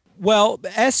school? Well,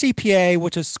 SCPA,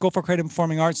 which is School for Creative and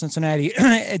Performing Arts Cincinnati,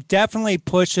 it definitely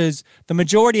pushes, the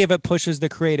majority of it pushes the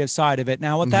creative side of it.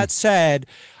 Now, with that said,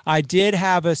 I did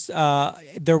have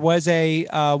there was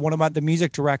one of the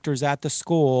music directors at the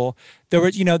school. There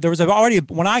was already,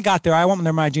 when I got there, I went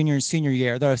there my junior and senior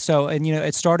year. So, and,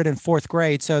 it started in fourth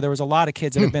grade. So there was a lot of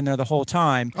kids that had been there the whole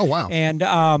time. Oh, wow. And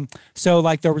so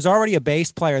like there was already a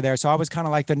bass player there. So I was kind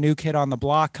of like the new kid on the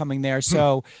block coming there.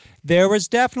 So there was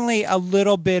definitely a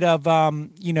little bit of,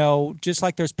 just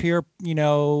like there's peer,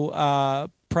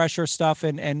 pressure stuff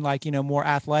and like, more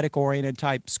athletic oriented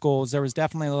type schools. There was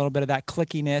definitely a little bit of that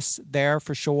clickiness there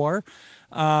for sure.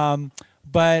 But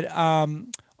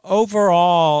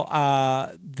overall,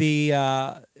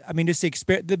 just the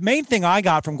experience, the main thing I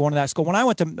got from going to that school, when I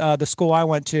went to the school I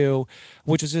went to,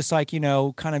 which was just like,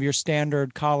 kind of your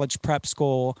standard college prep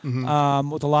school, with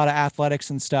a lot of athletics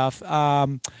and stuff.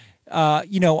 On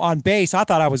bass, I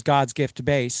thought I was God's gift to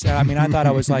bass. I thought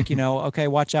I was like, okay,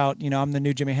 watch out, I'm the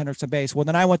new Jimi Hendrix of bass. Well,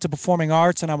 then I went to performing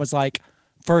arts and I was like,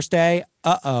 first day,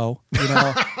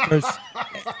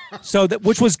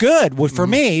 which was good for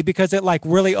me because it like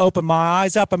really opened my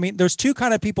eyes up. I mean, there's two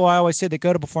kind of people I always say that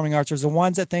go to performing arts. There's the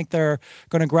ones that think they're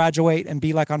going to graduate and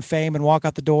be like on Fame and walk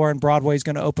out the door and Broadway's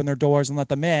going to open their doors and let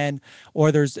them in.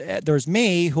 Or there's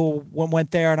me who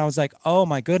went there and I was like, oh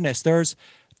my goodness, there's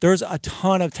a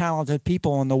ton of talented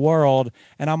people in the world,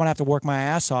 and I'm going to have to work my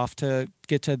ass off to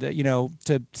get to the,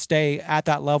 to stay at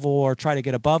that level or try to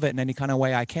get above it in any kind of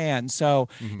way I can. So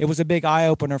it was a big eye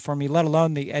opener for me, let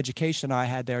alone the education I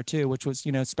had there too, which was,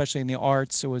 especially in the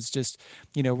arts, it was just,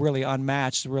 really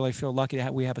unmatched. Really feel lucky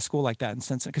that we have a school like that in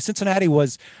Cincinnati. Because Cincinnati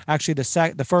was actually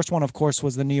the first one, of course,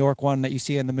 was the New York one that you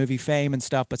see in the movie Fame and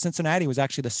stuff. But Cincinnati was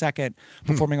actually the second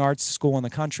performing arts school in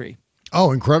the country.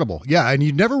 Oh, incredible. Yeah, and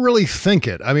you'd never really think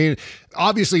it. I mean,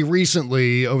 obviously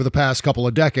recently, over the past couple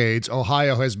of decades,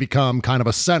 Ohio has become kind of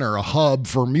a center, a hub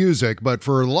for music, but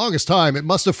for the longest time, it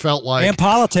must have felt like... And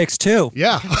politics, too.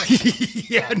 Yeah.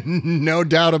 Yeah, no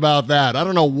doubt about that. I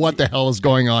don't know what the hell is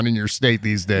going on in your state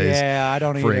these days. Yeah, I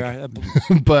don't either.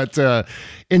 But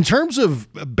in terms of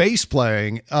bass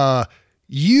playing...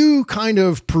 you kind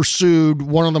of pursued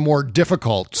one of the more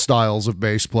difficult styles of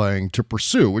bass playing to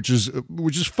pursue, which is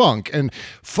funk. And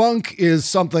funk is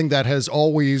something that has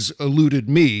always eluded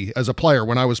me as a player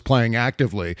when I was playing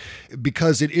actively,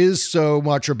 because it is so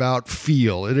much about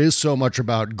feel. It is so much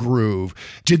about groove.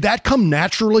 Did that come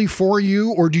naturally for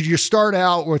you, or did you start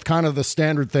out with kind of the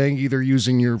standard thing, either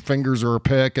using your fingers or a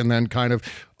pick, and then kind of,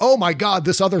 oh my God,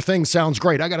 this other thing sounds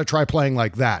great, I got to try playing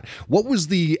like that? What was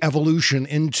the evolution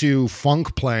into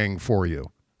funk playing for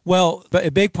you? Well, but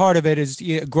a big part of it is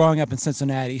growing up in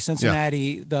Cincinnati.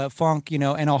 The funk,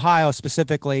 and Ohio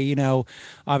specifically,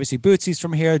 obviously Bootsy's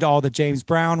from here. All the James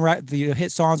Brown, the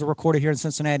hit songs are recorded here in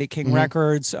Cincinnati, King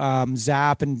Records,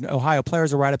 Zap, and Ohio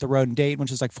Players are right at the road in Dayton,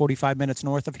 which is like 45 minutes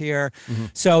north of here.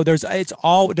 So it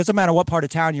doesn't matter what part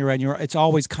of town you're in, it's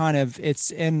always kind of,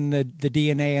 it's in the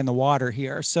DNA and the water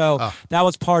here. So that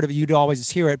was part of it. You'd always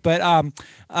just hear it. But,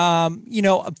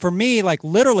 for me, like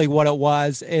literally what it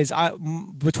was is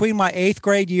between my 8th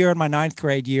grade year and my 9th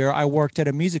grade year, I worked at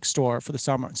a music store for the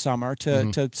summer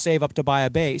to save up to buy a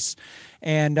bass.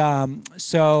 And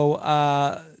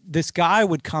this guy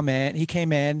would come in. He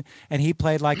came in and he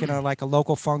played like in a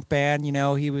local funk band.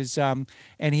 He was and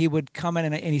he would come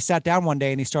in and he sat down one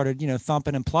day and he started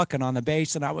thumping and plucking on the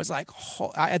bass. And I was like,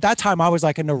 at that time I was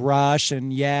like into Rush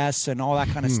and Yes and all that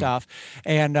kind of stuff.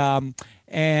 And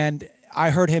I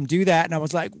heard him do that and I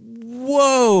was like,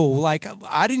 whoa, like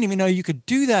I didn't even know you could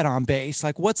do that on bass.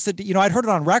 Like what's I'd heard it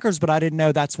on records, but I didn't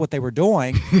know that's what they were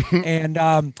doing.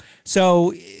 And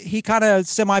so he kind of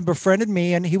semi-befriended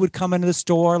me and he would come into the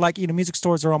store. Like, music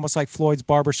stores are almost like Floyd's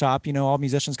barbershop. All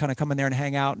musicians kind of come in there and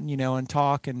hang out and, and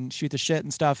talk and shoot the shit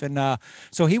and stuff. And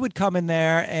so he would come in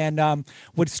there and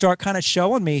would start kind of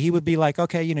showing me. He would be like,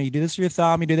 okay, you do this with your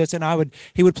thumb, you do this. And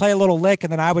he would play a little lick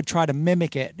and then I would try to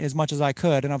mimic it as much as I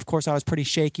could. And of course I was pretty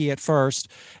shaky at first.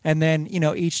 And then,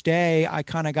 each day I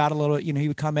kind of got a little, he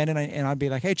would come in and I'd be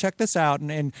like, hey, check this out.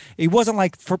 And he wasn't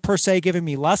like per se giving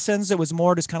me lessons. It was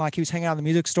more just kind of like he was hanging out in the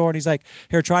music store and he's like,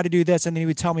 here, try to do this. And then he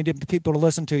would tell me to people to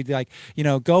listen to. He'd be like,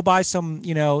 go buy some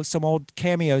old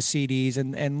Cameo CDs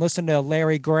and listen to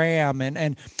Larry Graham.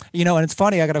 And it's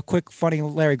funny. I got a quick, funny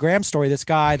Larry Graham story. This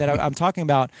guy that I'm talking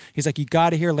about, he's like, you got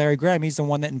to hear Larry Graham. He's the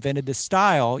one that invented this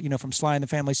style, from Sly and the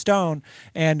Family Stone.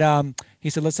 And he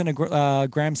said, listen to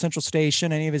Graham Central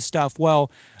Station, any of his stuff.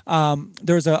 Well,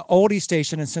 there's an oldie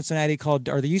station in Cincinnati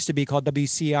there used to be called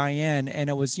WCIN, and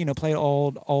it was, played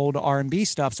old R&B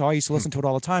stuff. So I used to listen to it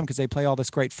all the time because they play all this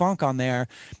great funk on there.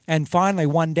 And finally,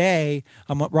 one day,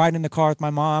 I'm riding in the car with my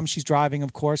mom. She's driving,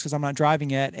 of course, because I'm not driving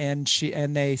yet. And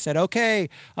they said, okay,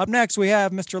 up next we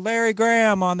have Mr. Larry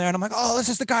Graham on there. And I'm like, oh, this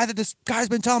is the guy that this guy's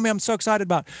been telling me I'm so excited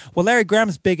about. Well, Larry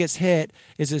Graham's biggest hit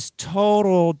is this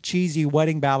total cheesy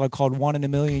wedding ballad called One in a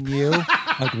Million You.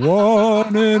 Like,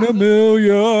 1 in a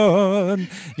million.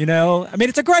 I mean,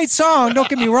 it's a great song, don't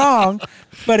get me wrong,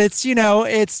 but it's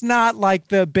not like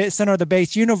the center of the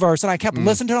bass universe. And I kept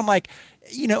listening to it. I'm like,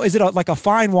 is it like a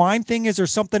fine wine thing? Is there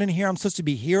something in here I'm supposed to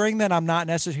be hearing that I'm not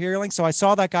necessarily hearing? So I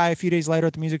saw that guy a few days later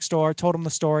at the music store, told him the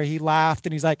story. He laughed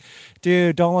and he's like,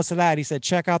 dude, don't listen to that. He said,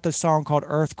 check out this song called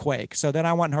Earthquake. So then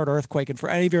I went and heard Earthquake. And for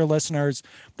any of your listeners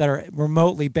that are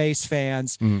remotely bass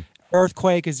fans,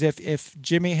 Earthquake is if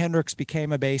Jimi Hendrix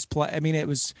became a bass player. I mean, it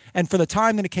was, and for the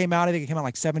time that it came out, I think it came out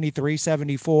like 73,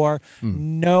 74.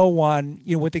 No one,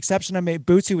 with the exception of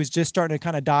Bootsy was just starting to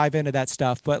kind of dive into that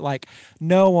stuff, but like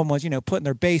no one was, putting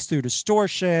their bass through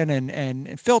distortion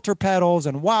and filter pedals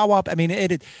and wah-wah. I mean,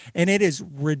 it is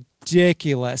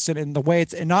ridiculous. And the way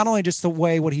and not only just the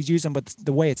way what he's using, but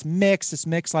the way it's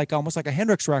mixed like almost like a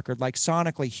Hendrix record, like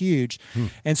sonically huge.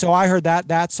 And so I heard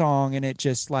that song and it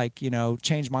just like,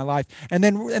 changed my life. And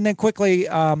then quickly,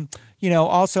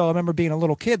 also I remember being a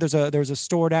little kid, there was a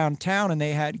store downtown and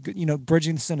they had,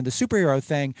 bridging this into the superhero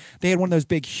thing. They had one of those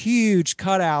big, huge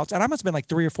cutouts. And I must have been like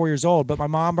 3 or 4 years old, but my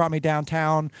mom brought me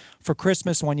downtown for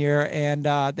Christmas one year and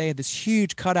they had this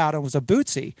huge cutout and it was a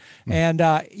Bootsy. And,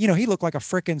 he looked like a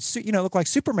freaking, looked like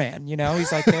Superman,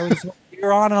 he's like, there was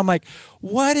gear on. And I'm like,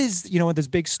 what is, with this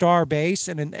big star bass?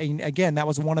 And again, that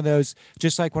was one of those,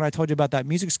 just like when I told you about that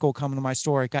music school coming to my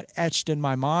store, it got etched in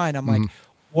my mind. I'm like,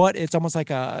 it's almost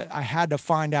like I had to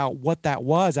find out what that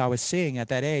was I was seeing at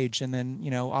that age. And then,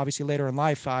 obviously later in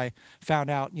life, I found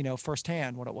out,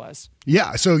 firsthand what it was.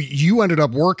 Yeah. So you ended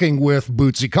up working with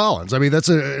Bootsy Collins. I mean, that's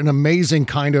an amazing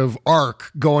kind of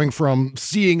arc going from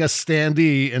seeing a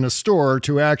standee in a store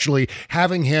to actually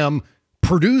having him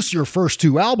produce your first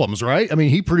 2 albums, right? I mean,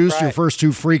 he produced your first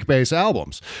 2 Freekbass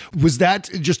albums. Was that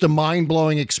just a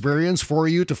mind-blowing experience for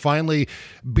you to finally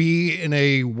be in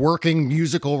a working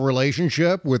musical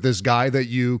relationship with this guy that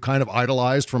you kind of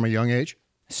idolized from a young age?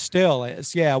 Still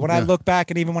is, yeah. When I look back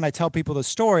and even when I tell people the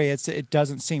story, it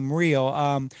doesn't seem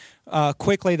real.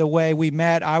 Quickly, the way we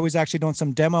met, I was actually doing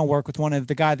some demo work with one of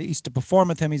the guy that used to perform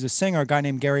with him. He's a singer, a guy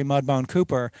named Gary Mudbone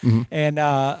Cooper. And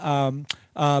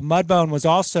Mudbone was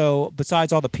also,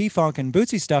 besides all the P-Funk and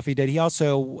Bootsy stuff he did, he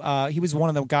also, he was one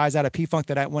of the guys out of P-Funk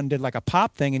that went and did like a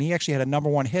pop thing, and he actually had a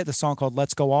 #1 hit, the song called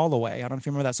Let's Go All the Way. I don't know if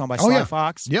you remember that song by Sly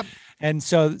Fox. Yep. And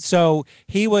so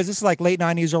he was, this is like late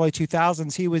 90s, early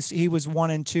 2000s, he was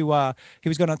wanting to, he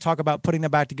was going to talk about putting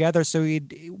them back together. So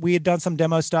we had done some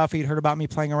demo stuff. He'd heard about me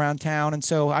playing around town. And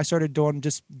so I started doing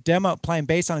just playing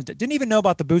bass on it. Didn't even know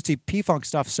about the Bootsy P-Funk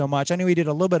stuff so much. I knew he did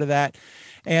a little bit of that.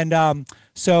 And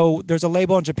so there's a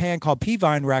label in Japan called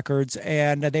P-Vine Records,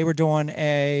 and they were doing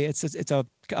it's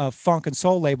a funk and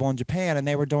soul label in Japan, and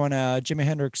they were doing a Jimi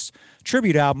Hendrix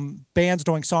tribute album, bands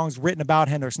doing songs written about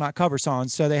Hendrix, not cover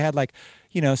songs. So they had like,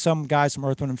 some guys from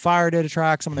Earth, Wind & Fire did a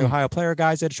track, some of the Ohio Player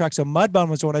guys did a track. So Mudbone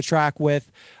was doing a track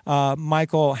with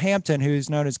Michael Hampton, who's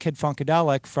known as Kid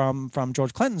Funkadelic from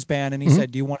George Clinton's band, and he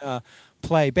said, do you want to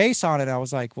play bass on it? I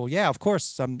was like, well, yeah, of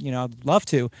course. I'd love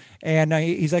to. And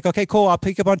he's like, okay, cool. I'll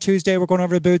pick up on Tuesday. We're going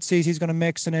over to Bootsy's. He's going to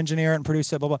mix and engineer it and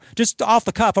produce it, blah, blah. Just off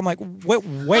the cuff. I'm like,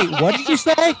 wait, what did you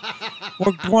say?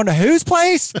 We're going to whose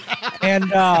place? And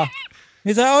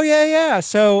he's like, oh, yeah.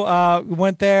 So we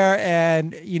went there,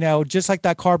 and, just like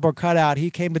that cardboard cutout,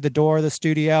 he came to the door of the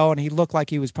studio, and he looked like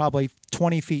he was probably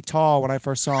 20 feet tall when I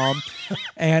first saw him,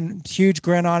 and huge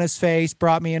grin on his face,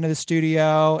 brought me into the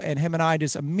studio, and him and I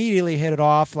just immediately hit it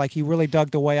off. Like, he really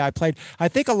dug the way I played. I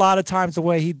think a lot of times the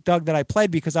way he dug that I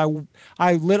played, because I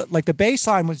like the bass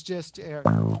line was just,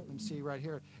 let me see right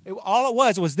here. All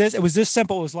it was this. It was this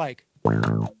simple. It was like.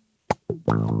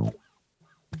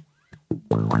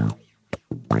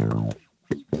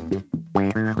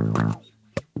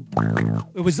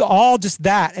 It was all just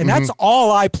that, and that's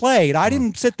all I played. I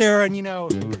didn't sit there and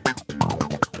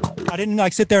I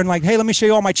didn't sit there and hey, let me show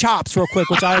you all my chops real quick,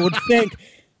 which I would think.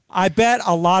 I bet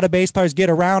a lot of bass players get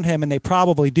around him, and they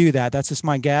probably do that. That's just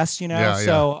my guess, Yeah,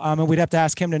 So, and we'd have to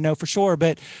ask him to know for sure.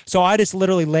 But so I just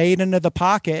literally laid into the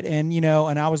pocket, and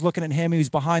and I was looking at him. He was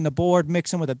behind the board,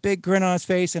 mixing with a big grin on his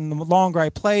face. And the longer I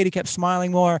played, he kept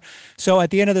smiling more. So at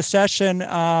the end of the session,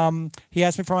 he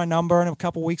asked me for my number, and a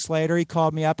couple weeks later, he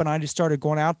called me up, and I just started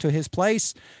going out to his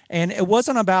place. And it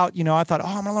wasn't about, I thought,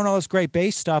 I'm gonna learn all this great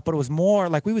bass stuff, but it was more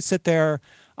like we would sit there.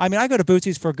 I mean, I go to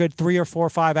Bootsy's for a good 3 or 4 or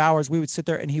 5 hours. We would sit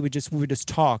there, and we would just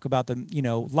talk about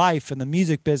the, life and the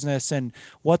music business and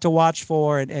what to watch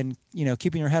for, and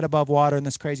keeping your head above water in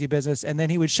this crazy business. And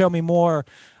then he would show me more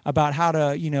about how to,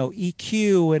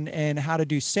 EQ and how to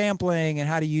do sampling and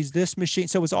how to use this machine.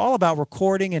 So it was all about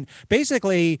recording and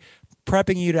basically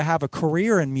prepping you to have a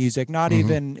career in music, not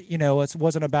even, it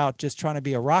wasn't about just trying to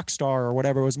be a rock star or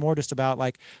whatever. It was more just about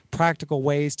practical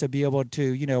ways to be able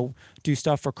to, do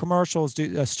stuff for commercials,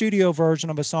 do a studio version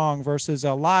of a song versus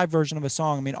a live version of a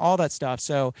song. I mean, all that stuff.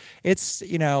 So it's,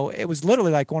 it was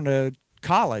literally like going to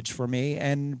college for me,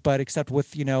 but except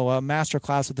with a master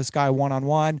class with this guy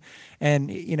one-on-one, and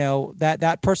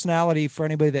that personality, for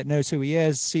anybody that knows who he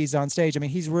is, sees on stage. I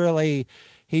mean, he's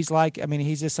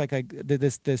just like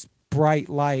this bright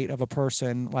light of a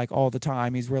person, all the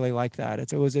time. He's really like that.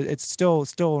 It's still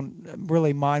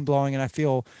really mind-blowing, and I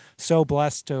feel so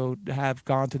blessed to have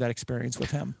gone through that experience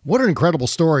with him. What an incredible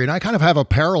story. And I kind of have a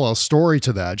parallel story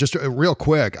to that. Just real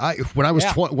quick. When I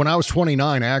was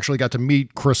 29, I actually got to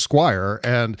meet Chris Squire,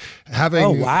 and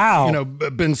having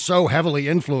been so heavily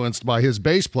influenced by his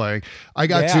bass playing, I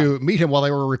got to meet him while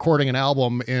they were recording an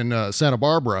album in Santa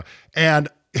Barbara. And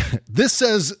this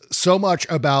says so much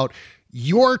about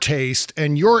your taste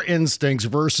and your instincts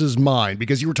versus mine,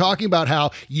 because you were talking about how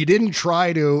you didn't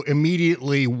try to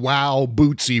immediately wow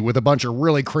Bootsy with a bunch of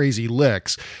really crazy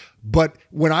licks. But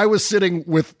when I was sitting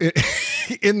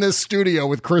in this studio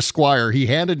with Chris Squire, he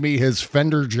handed me his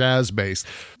Fender jazz bass.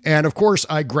 And of course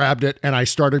I grabbed it and I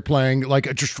started playing,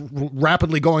 just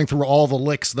rapidly going through all the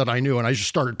licks that I knew. And I just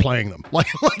started playing them like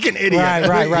an idiot.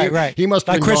 Right. He must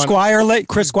have been Chris Squire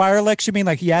licks, you mean?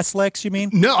 Like yes licks, you mean?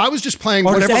 No, I was just playing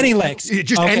or whatever. Just any licks.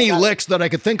 Just any licks that I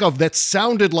could think of that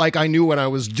sounded like I knew what I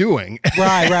was doing.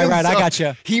 Right. So I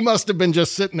gotcha. He must have been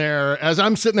just sitting there as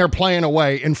I'm sitting there playing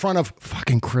away in front of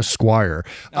fucking Chris Squire.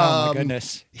 Oh my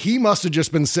goodness. He must have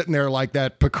just been sitting there like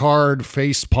that Picard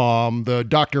face palm, the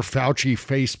Dr. Fauci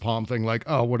face palm thing, like,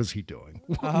 oh, what is he doing?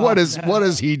 What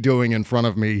is he doing in front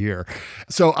of me here?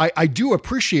 So I do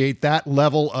appreciate that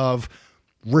level of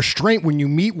restraint when you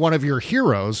meet one of your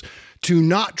heroes, to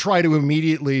not try to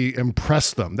immediately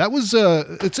impress them. That was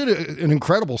it's an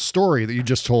incredible story that you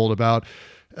just told about.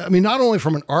 I mean, not only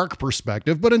from an ARC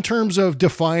perspective, but in terms of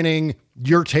defining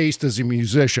your taste as a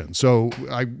musician. So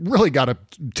I really got to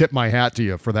tip my hat to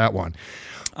you for that one.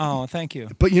 Oh, thank you.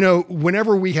 But,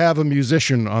 whenever we have a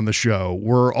musician on the show,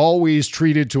 we're always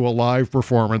treated to a live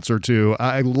performance or two.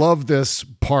 I love this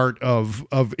part of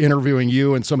interviewing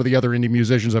you and some of the other indie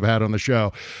musicians I've had on the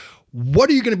show. What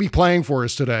are you going to be playing for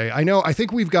us today? I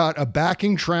think we've got a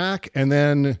backing track, and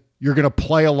then you're going to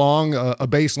play along a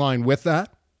bass line with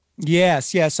that.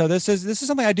 Yes. So this is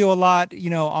something I do a lot,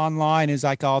 online, is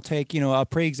I'll take, a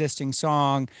pre-existing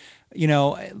song,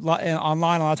 online,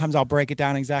 a lot of times I'll break it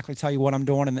down, exactly tell you what I'm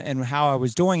doing and how I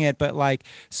was doing it. But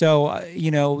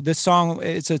this song,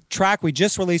 it's a track we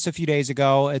just released a few days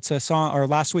ago. It's a song, or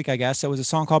last week, I guess. It was a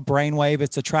song called Brainwave.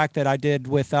 It's a track that I did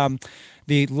with,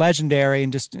 the legendary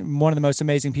and just one of the most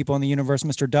amazing people in the universe,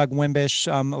 Mr. Doug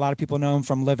Wimbish. A lot of people know him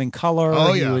from Living Colour.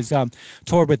 Oh, yeah. He was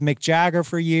toured with Mick Jagger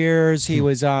for years. He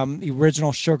was the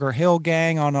original Sugar Hill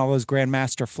Gang on all those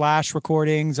Grandmaster Flash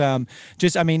recordings.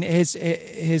 It's amazing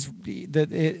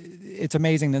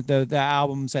that the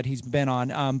albums that he's been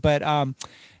on.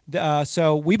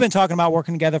 So we've been talking about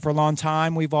working together for a long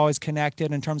time. We've always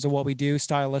connected in terms of what we do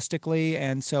stylistically,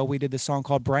 and so we did this song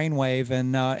called Brainwave,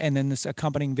 and then this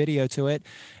accompanying video to it.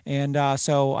 And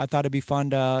so I thought it'd be fun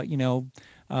to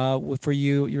for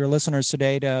you, your listeners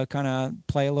today, to kind of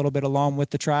play a little bit along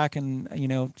with the track, and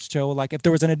show like if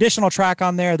there was an additional track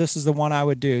on there, this is the one I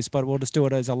would do. But we'll just do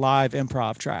it as a live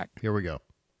improv track. Here we go.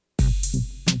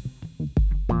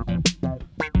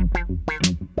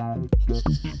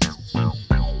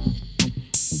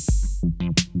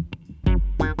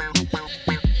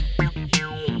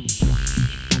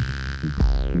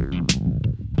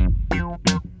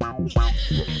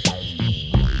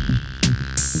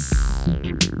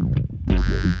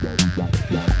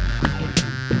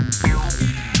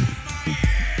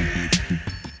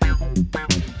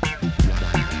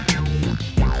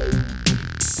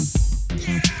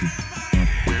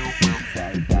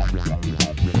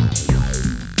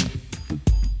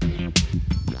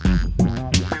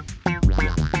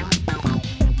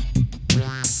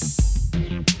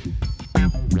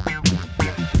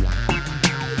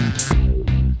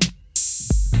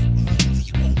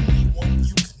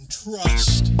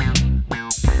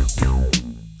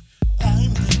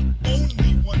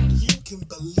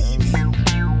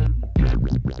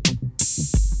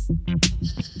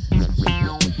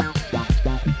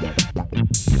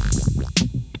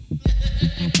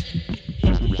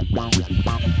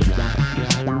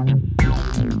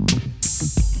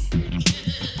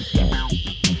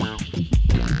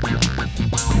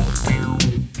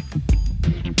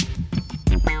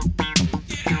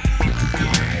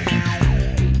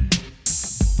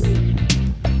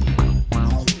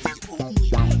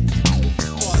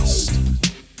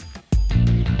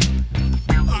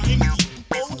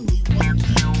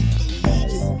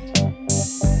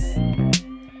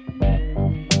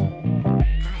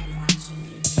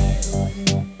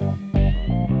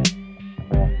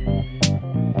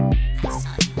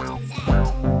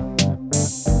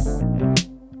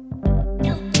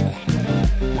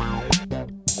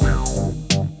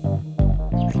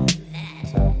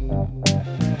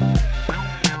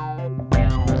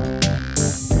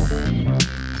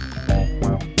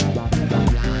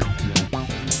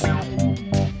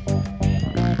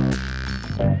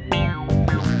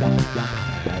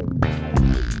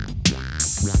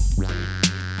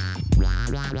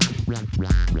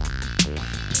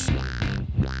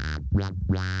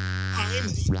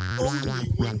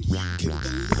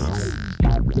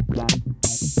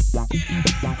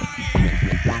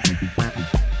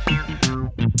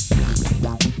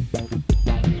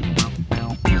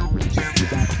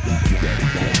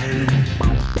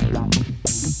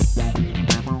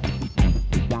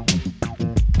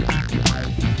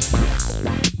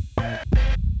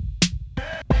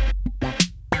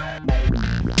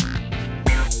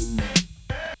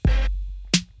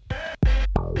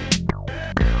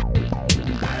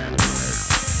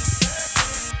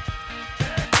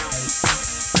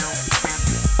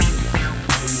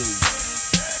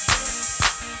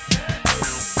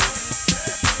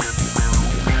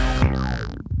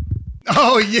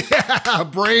 Oh, yeah,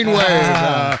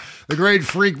 Brainwave, the great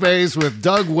Freekbass with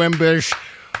Doug Wimbish.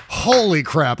 Holy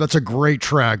crap, that's a great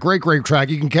track. Great track.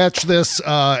 You can catch this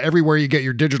everywhere you get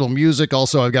your digital music.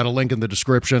 Also, I've got a link in the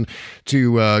description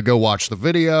to go watch the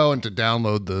video and to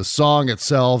download the song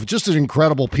itself. Just an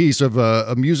incredible piece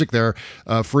of music there,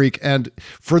 Freak. And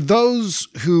for those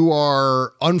who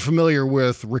are unfamiliar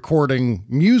with recording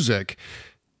music,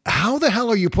 how the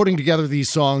hell are you putting together these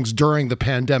songs during the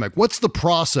pandemic? What's the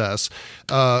process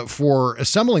for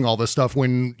assembling all this stuff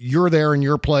when you're there in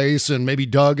your place and maybe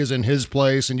Doug is in his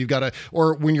place and you've got to,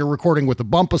 or when you're recording with the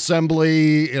bump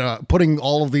assembly, putting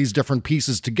all of these different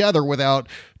pieces together without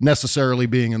necessarily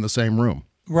being in the same room?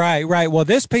 Right. Well,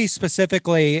 this piece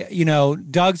specifically,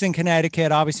 Doug's in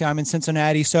Connecticut. Obviously, I'm in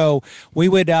Cincinnati. So we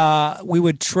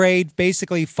would trade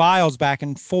basically files back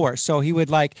and forth. So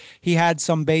he had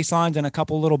some bass lines and a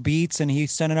couple little beats, and he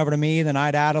sent it over to me. Then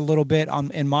I'd add a little bit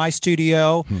in my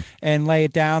studio and lay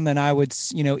it down. Then I would,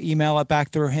 email it back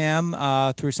through him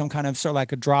through some kind of sort of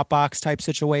like a Dropbox type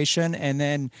situation, and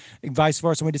then vice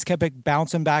versa. And we just kept it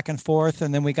bouncing back and forth.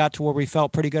 And then we got to where we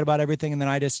felt pretty good about everything. And then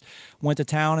I just went to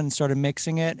town and started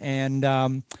mixing it, and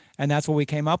And that's what we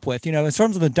came up with. In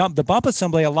terms of the bump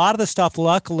assembly, a lot of the stuff,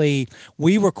 luckily,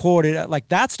 we recorded. Like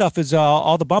that stuff is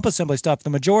all the bump assembly stuff.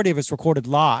 The majority of it's recorded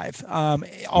live,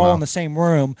 all in the same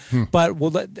room. But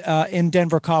in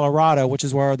Denver, Colorado, which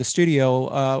is where the studio,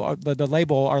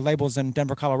 our label's in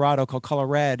Denver, Colorado, called Color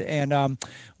Red, and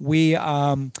we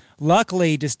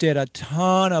luckily just did a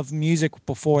ton of music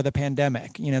before the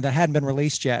pandemic. That hadn't been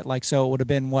released yet. Like so, it would have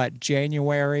been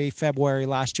January, February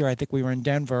last year. I think we were in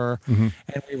Denver, and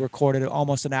we recorded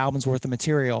almost an album's worth of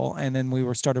material, and then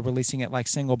we started releasing it like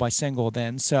single by single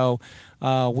then. So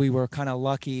we were kind of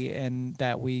lucky in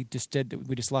that we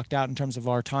just lucked out in terms of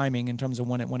our timing, in terms of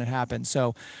when it happened.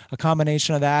 So a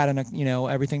combination of that and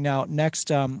everything. Now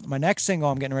my next single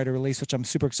I'm getting ready to release, which I'm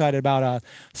super excited about,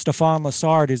 Stefan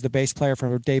Lassard, who's the bass player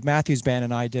for Dave Matthews Band,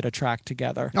 and I did a track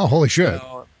together. Oh, holy shit.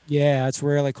 So, yeah, it's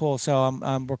really cool. So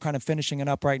we're kind of finishing it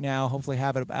up right now. Hopefully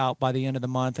have it out by the end of the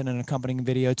month, and an accompanying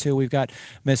video too. We've got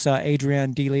Miss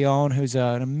Adrienne De Leon, who's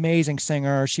an amazing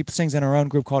singer. She sings in her own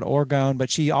group called Orgone, but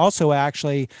she also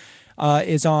actually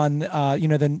is on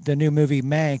the new movie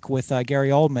Mank with Gary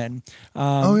Oldman.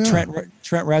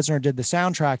 Trent Reznor did the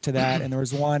soundtrack to that, and there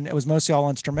was one. It was mostly all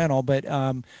instrumental, but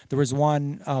there was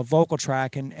one vocal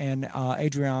track, and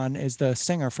Adrienne is the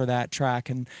singer for that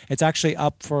track, and it's actually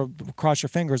up for, cross your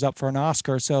fingers, up for an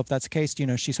Oscar. So if that's the case,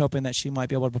 she's hoping that she might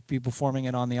be able to be performing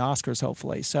it on the Oscars,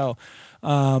 hopefully. So.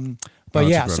 But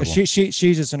yeah, incredible. So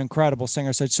she's just an incredible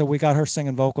singer. So we got her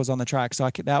singing vocals on the track. So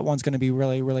that one's going to be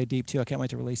really, really deep too. I can't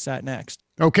wait to release that next.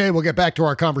 Okay, we'll get back to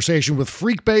our conversation with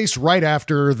Freekbass right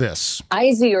after this.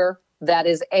 Eisier, that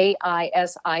is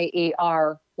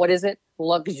Aisier. What is it?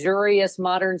 Luxurious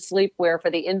modern sleepwear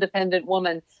for the independent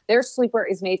woman. Their sleepwear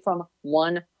is made from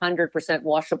 100%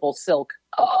 washable silk.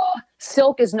 Oh,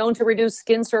 silk is known to reduce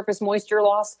skin surface moisture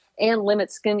loss and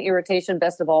limit skin irritation.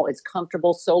 Best of all, it's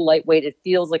comfortable, so lightweight, it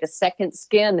feels like a second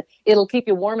skin. It'll keep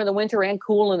you warm in the winter and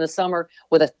cool in the summer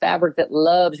with a fabric that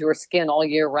loves your skin all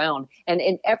year round. And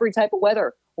in every type of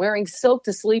weather, wearing silk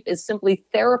to sleep is simply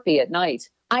therapy at night.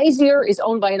 Eisier is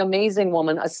owned by an amazing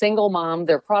woman, a single mom.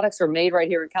 Their products are made right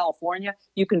here in California.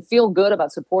 You can feel good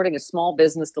about supporting a small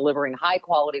business delivering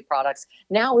high-quality products.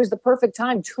 Now is the perfect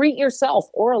time. Treat yourself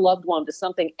or a loved one to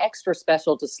something extra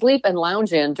special to sleep and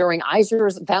lounge in during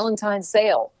Eisier's Valentine's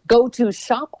sale. Go to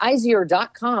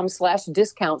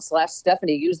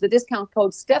shopeisier.com/discount/Stephanie. Use the discount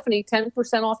code Stephanie,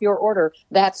 10% off your order.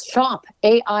 That's shop,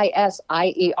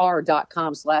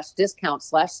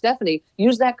 AISIER.com/discount/Stephanie.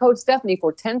 Use that code Stephanie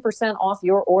for 10% off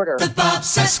your order. The Bob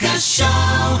Cesca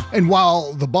Show. And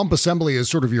while the bump assembly is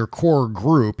sort of your core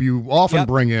group, you often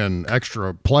bring in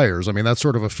extra players. I mean, that's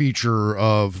sort of a feature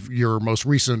of your most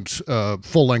recent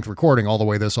full-length recording, All the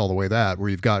Way This, All the Way That, where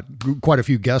you've got quite a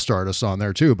few guest artists on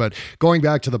there too. But going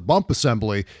back to the bump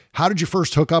assembly, how did you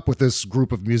first hook up with this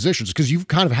group of musicians? Because you've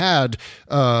kind of had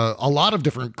a lot of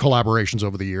different collaborations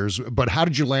over the years, but how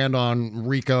did you land on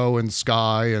Rico and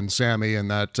Sky and Sammy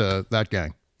and that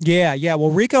gang? Yeah.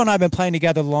 Well, Rico and I have been playing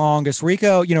together the longest.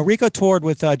 Rico toured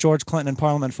with George Clinton and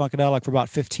Parliament Funkadelic for about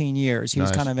 15 years. He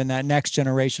was kind of in that next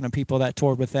generation of people that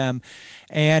toured with them.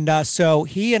 And so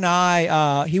he and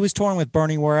I, he was touring with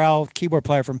Bernie Worrell, keyboard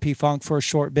player from P-Funk, for a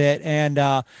short bit. And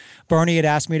Bernie had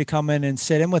asked me to come in and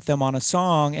sit in with them on a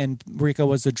song, and Rico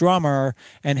was the drummer,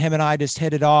 and him and I just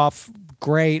hit it off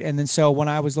great. And then so when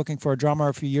I was looking for a drummer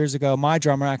a few years ago, my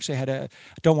drummer actually I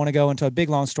don't want to go into a big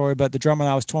long story, but the drummer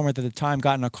I was touring with at the time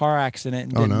got in a car accident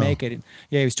and didn't make it.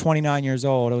 Yeah, he was 29 years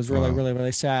old. It was really, really,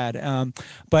 really sad. And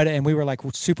we were like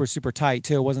super, super tight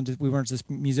too. We weren't just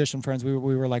musician friends. We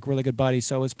were like really good buddies.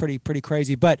 So it was pretty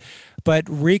crazy. But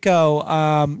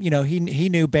Rico, he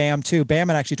knew Bam too. Bam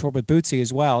had actually toured with Bootsy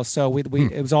as well. So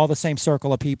it was all the same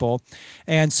circle of people.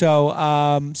 And so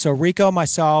Rico,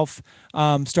 myself,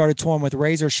 started touring with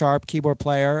Razor Sharp, keyboard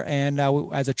player, and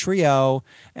as a trio.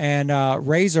 And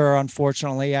Razor,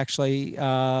 unfortunately,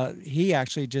 he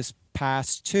actually just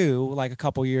passed too, like a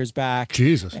couple years back.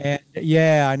 Jesus. And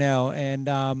yeah, I know. And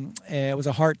it was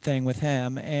a heart thing with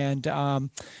him. And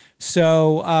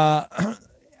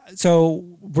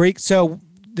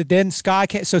then Sky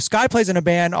plays in a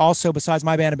band also besides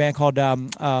my band, a band called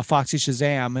Foxy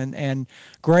Shazam, and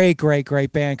great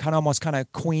band, kind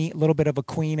of Queen, a little bit of a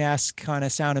Queen-esque kind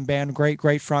of sounding band,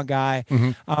 great front guy.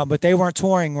 Mm-hmm. But they weren't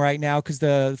touring right now because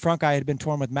the front guy had been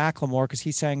touring with Macklemore because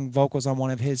he sang vocals on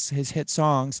one of his hit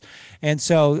songs. And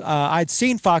so I'd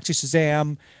seen Foxy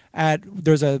Shazam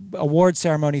there's a award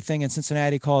ceremony thing in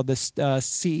Cincinnati called the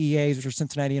CEAs, which are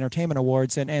Cincinnati Entertainment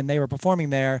Awards, and they were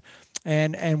performing there.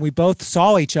 And we both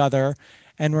saw each other,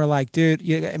 And we're like, dude,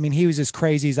 I mean, he was as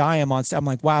crazy as I am on stage. I'm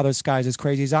like, wow, this guy's as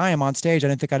crazy as I am on stage. I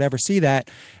didn't think I'd ever see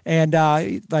that. And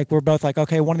like, we're both like,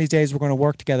 okay, one of these days we're going to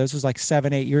work together. This was like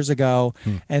 7-8 years ago.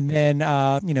 And then,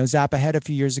 Zap Ahead a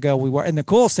few years ago, and the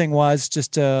coolest thing was,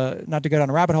 just not to go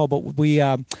down a rabbit hole, but we,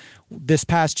 this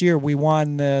past year, we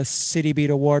won the City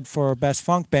Beat Award for Best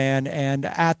Funk Band, and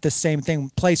at the same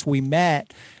place we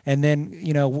met, and then,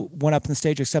 went up on the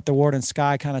stage to accept the award, and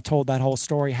Sky kind of told that whole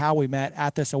story, how we met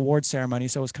at this award ceremony.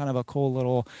 So it was kind of a cool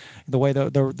little, the way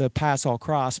the paths all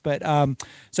crossed. But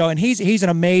and he's an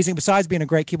amazing, besides being a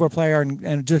great keyboard player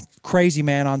and just crazy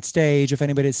man on stage, if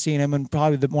anybody's seen him, and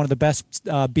probably one of the best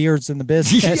beards in the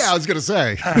business. Yeah, I was going to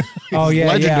say.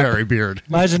 Legendary beard.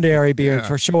 Legendary beard,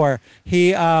 for sure.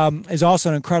 He is also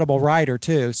an incredible writer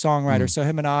too, songwriter. So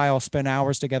him and I will spend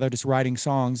hours together just writing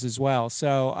songs as well.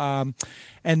 So,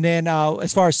 and then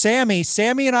as far as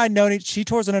Sammy and I know, she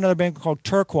tours in another band called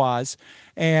Turquoise.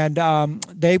 And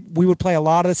we would play a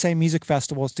lot of the same music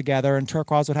festivals together, and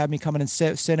Turquoise would have me come in and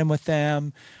sit in with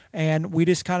them. And we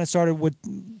just kind of would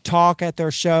talk at their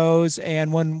shows.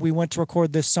 And when we went to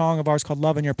record this song of ours called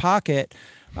Love in Your Pocket,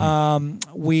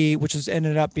 which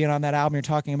ended up being on that album you're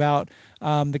talking about,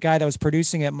 the guy that was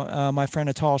producing it, my friend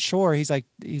Atal Shore, he's like,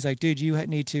 dude, we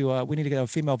need to get a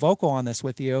female vocal on this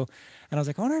with you. And I was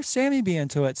like, I wonder if Sammy be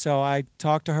into it. So I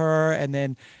talked to her, and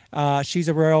then she's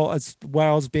as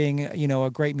well as being, a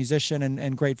great musician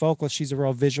and great vocalist, she's a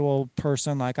real visual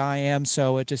person like I am.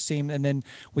 So it just seemed, and then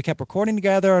we kept recording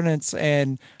together,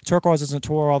 and Turquoise is on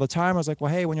tour all the time. I was like,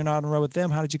 well, hey, when you're not on the road with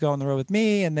them, how did you go on the road with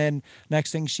me? And then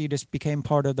next thing, she just became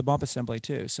part of the Bump Assembly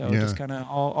too. So just kind of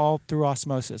all through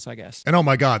osmosis, I guess. And oh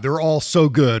my God, they're all so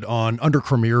good on Under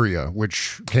Cremeria,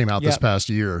 which came out this past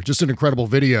year. Just an incredible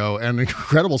video and an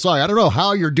incredible song. I don't know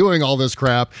how you're doing all this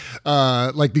crap,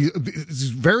 like these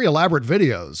very elaborate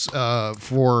videos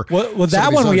for. Well,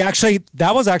 that one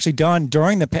that was actually done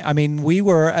during the. I mean, we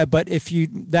were, but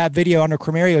that video Under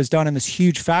Cremeria was done in this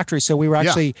huge factory, so we were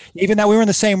actually, even though we were in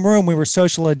the same room, we were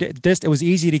social distance. It was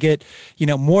easy to get,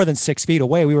 more than 6 feet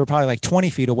away. We were probably like 20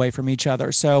 feet away from each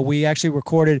other. So we actually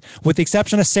recorded, with the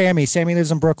exception of Sammy. Sammy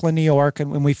lives in Brooklyn, New York,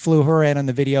 and we flew her in on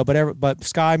the video. But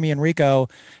Sky, me, and Rico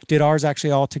did ours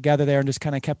actually all together there, and just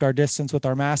kind of kept our distance with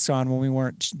our masks on when we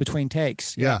weren't between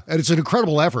takes. Yeah, and it's an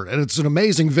incredible effort, and it's an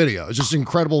amazing video. It's just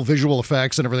incredible visual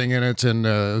effects and everything in it,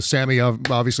 and Sammy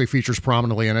obviously features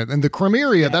prominently in it. And the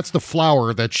Cremeria, that's the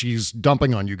flower that she's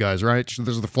dumping on you guys, right? This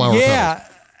is the flower. Yeah.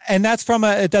 And that's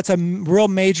that's a real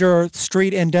major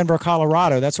street in Denver,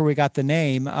 Colorado. That's where we got the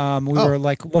name. We were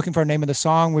like looking for a name of the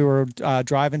song. We were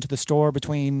driving to the store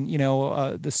between,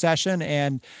 the session,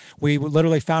 and we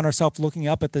literally found ourselves looking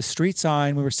up at the street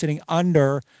sign. We were sitting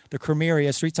under the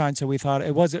Cremeria street sign, so we thought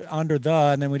it was under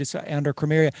and then we just under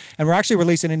Cremeria. And we're actually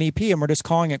releasing an EP, and we're just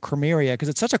calling it Cremeria because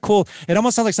it's such a cool. It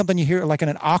almost sounds like something you hear like in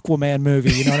an Aquaman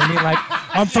movie. You know what I mean? Like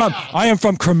I am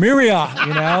from Cremeria.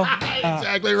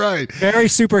 Exactly right. Very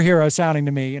superhero sounding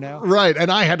to me, Right, and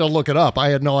I had to look it up. I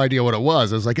had no idea what it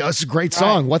was. I was like, oh, this is a great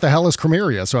song. Right. What the hell is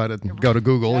Cremeria? So I had to go to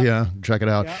Google, check it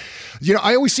out. Yeah.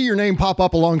 I always see your name pop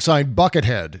up alongside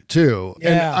Buckethead, too. Yeah.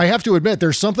 And I have to admit,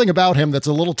 there's something about him that's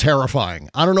a little terrifying.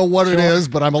 I don't know what it is,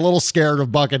 but I'm a little scared of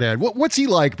Buckethead. What's he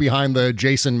like behind the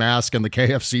Jason mask and the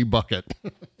KFC bucket?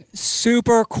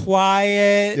 Super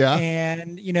quiet,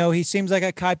 and he seems like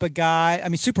a type of guy. I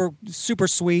mean, super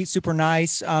sweet, super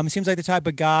nice. He seems like the type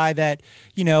of guy that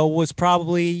was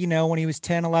probably when he was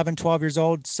 10, 11, 12 years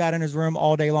old, sat in his room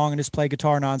all day long and just played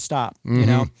guitar nonstop.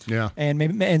 And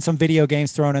maybe and some video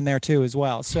games thrown in there too as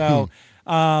well. So.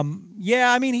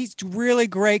 I mean, he's a really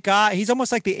great guy. He's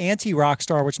almost like the anti-rock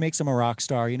star, which makes him a rock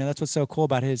star. That's what's so cool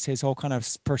about his whole kind of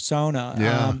persona.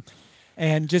 Yeah.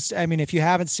 And just, I mean, if you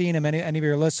haven't seen him, any of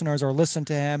your listeners or listened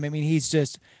to him, I mean, he's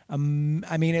just,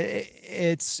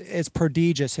 it's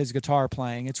prodigious, his guitar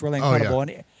playing. It's really incredible. Oh,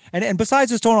 yeah. And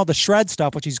besides just doing all the shred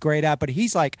stuff, which he's great at, but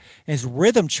he's like, his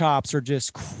rhythm chops are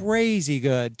just crazy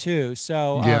good too.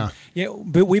 So,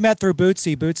 but we met through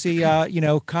Bootsy.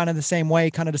 Bootsy, kind of the same way,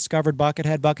 kind of discovered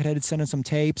Buckethead. Buckethead had sent him some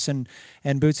tapes, and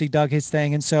Bootsy dug his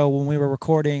thing. And so when we were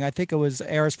recording, I think it was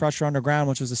Air's Pressure Underground,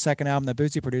 which was the second album that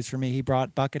Bootsy produced for me, he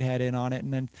brought Buckethead in on it.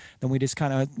 And then we just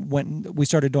kind of went and we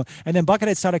started doing, and then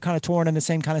Buckethead started kind of touring in the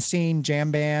same kind of scene,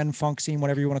 jam band, funk scene,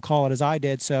 whatever you want to call it, as I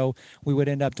did. So we would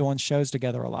end up doing shows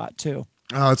together a lot too.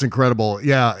 Oh, it's incredible.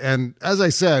 Yeah. And as I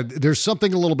said, there's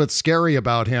something a little bit scary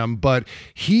about him, but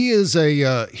he's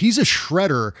a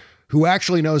shredder who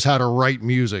actually knows how to write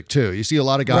music too. You see a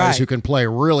lot of guys who can play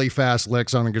really fast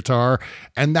licks on a guitar,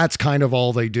 and that's kind of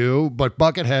all they do. But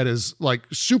Buckethead is like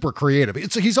super creative.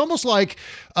 He's almost like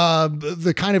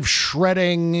the kind of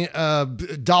shredding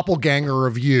doppelganger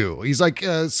of you. He's like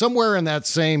somewhere in that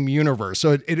same universe.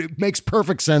 So it makes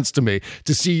perfect sense to me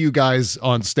to see you guys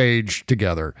on stage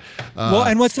together. Well,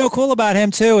 and what's so cool about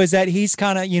him too is that he's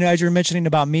kind of, as you're mentioning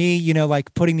about me,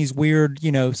 like putting these weird,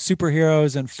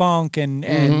 superheroes and funk and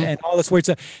all this weird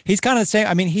stuff. He's kind of the same.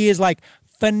 I mean, he is like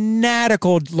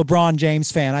fanatical LeBron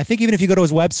James fan. I think even if you go to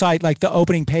his website, like the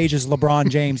opening page is LeBron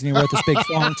James, and he wrote this big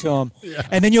song to him. Yeah.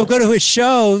 And then you'll go to his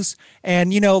shows,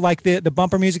 and like the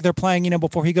bumper music they're playing,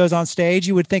 before he goes on stage,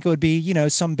 you would think it would be,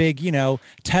 some big,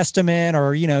 Testament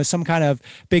or some kind of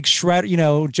big shred,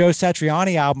 Joe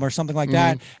Satriani album or something like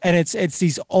that. And it's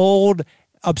these old,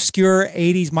 obscure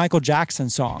 80s Michael Jackson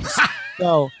songs.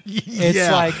 So it's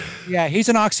he's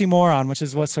an oxymoron, which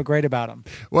is what's so great about him.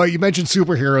 Well, you mentioned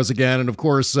superheroes again. And of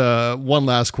course, one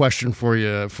last question for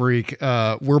you, Freak.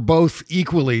 We're both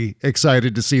equally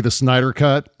excited to see the Snyder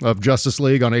Cut of Justice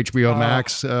League on HBO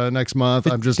Max next month.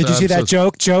 Did you see that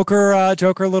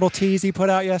Joker little tease he put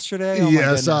out yesterday? Oh,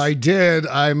 yes, I did.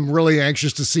 I'm really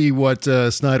anxious to see what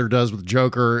Snyder does with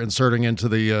Joker inserting into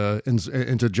the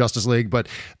into Justice League. But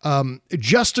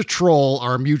just to troll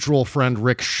our mutual friend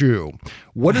Rick Shue,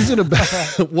 what is it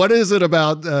about? What is it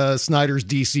about Snyder's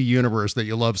DC universe that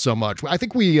you love so much? I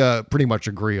think we pretty much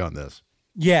agree on this.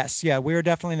 Yes, yeah, we're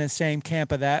definitely in the same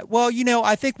camp of that. Well,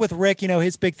 I think with Rick,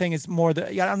 his big thing is more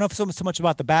I don't know if so much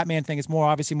about the Batman thing. It's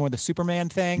obviously more the Superman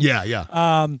thing.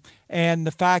 Yeah. And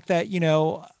the fact that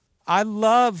I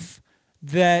love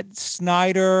that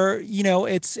Snyder,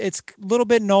 it's a little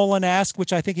bit Nolan-esque,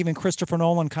 which I think even Christopher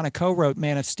Nolan kind of co-wrote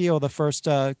Man of Steel, the first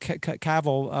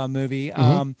Cavill movie.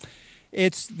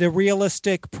 It's the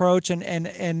realistic approach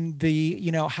and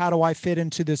the, how do I fit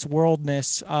into this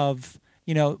worldness of,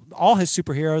 all his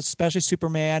superheroes, especially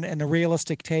Superman, and the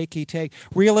realistic take he take.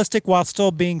 Realistic while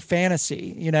still being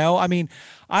fantasy, I mean,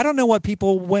 I don't know what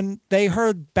people, when they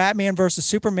heard Batman versus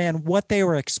Superman, what they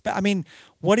were expecting.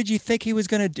 What did you think he was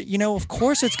going to do? Of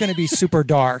course it's going to be super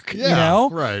dark,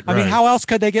 Right. I mean, how else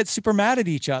could they get super mad at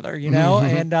each other,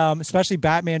 and especially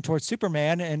Batman towards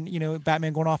Superman and,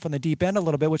 Batman going off on the deep end a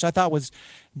little bit, which I thought was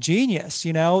genius.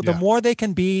 The more they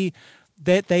can be,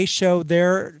 that they show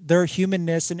their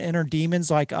humanness and inner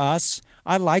demons like us.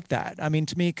 I like that. I mean,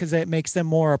 to me, because it makes them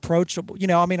more approachable.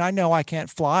 I know I can't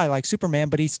fly like Superman,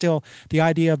 but he's still, the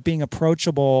idea of being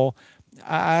approachable.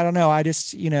 I don't know. I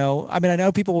just, I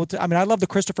know people I love the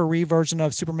Christopher Reeve version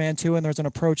of Superman 2, and there's an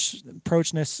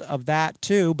approachness of that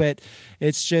too, but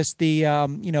it's just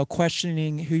the,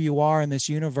 questioning who you are in this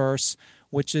universe,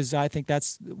 which is, I think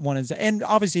that's one is, and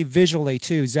obviously visually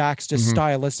too, Zach's just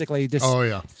stylistically, just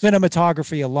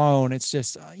cinematography alone, it's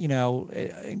just,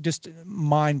 just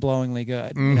mind-blowingly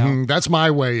good. That's my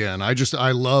way in.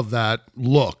 I love that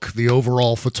look, the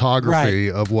overall photography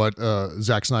of what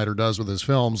Zack Snyder does with his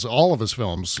films, all of his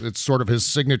films. It's sort of his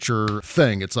signature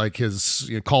thing. It's like his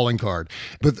calling card.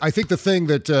 But I think the thing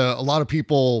that a lot of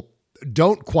people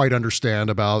don't quite understand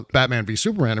about Batman v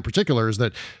Superman in particular is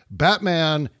that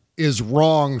Batman is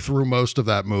wrong through most of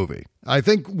that movie. I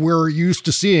think we're used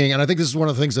to seeing, and I think this is one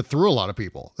of the things that threw a lot of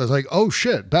people. It's like, oh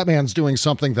shit, Batman's doing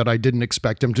something that I didn't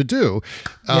expect him to do.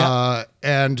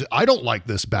 And I don't like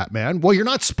this Batman. Well, you're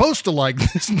not supposed to like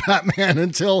this Batman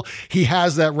until he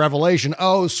has that revelation.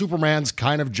 Oh, Superman's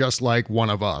kind of just like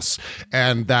one of us.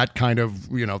 And that kind of,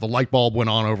 the light bulb went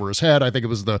on over his head. I think it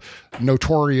was the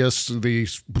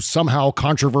somehow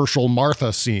controversial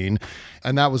Martha scene.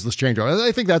 And that was this changeover.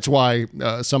 I think that's why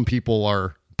some people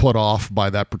are put off by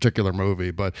that particular movie.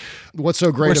 But what's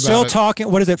so great about it? We're still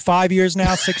talking, what is it, 5 years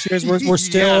now, 6 years? We're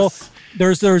still,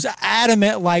 there's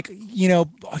adamant,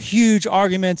 huge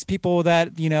arguments, people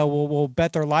that, will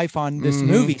bet their life on this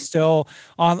movie still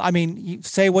on. I mean, you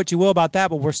say what you will about that,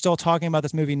 but we're still talking about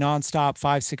this movie nonstop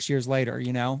 5-6 years later,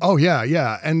 Oh, yeah,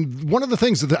 yeah. And one of the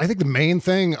things that I think the main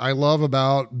thing I love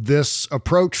about this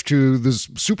approach to this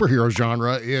superhero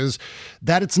genre is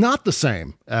that it's not the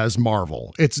same as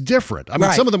Marvel. It's different. I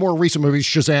mean, some of the more recent movies,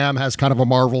 Shazam has kind of a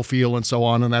Marvel feel and so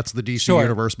on, and that's the DC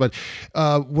universe. But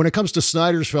when it comes to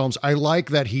Snyder's films, I like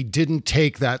that he didn't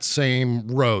take that same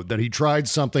road, that he tried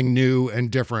something new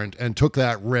and different and took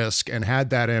that risk and had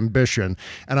that ambition.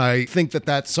 And I think that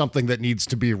that's something that needs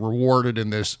to be rewarded in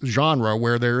this genre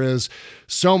where there is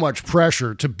so much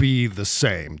pressure to be the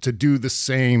same, to do the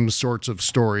same sorts of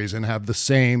stories and have the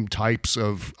same types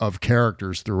of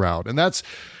characters throughout. And that's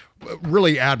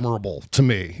really admirable to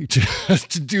me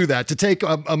to do that, to take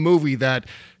a movie that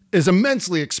is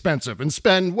immensely expensive and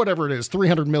spend whatever it is,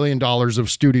 $300 million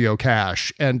of studio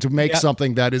cash. And to make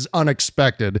something that is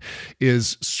unexpected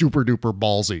is super duper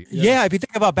ballsy. Yeah. If you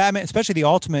think about Batman, especially the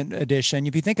Ultimate Edition,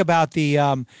 if you think about the,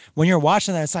 when you're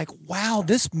watching that, it's like, wow,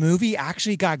 this movie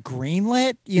actually got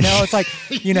greenlit. You know, it's like,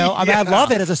 you know, I mean, I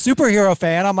love it as a superhero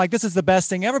fan. I'm like, this is the best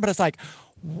thing ever, but it's like,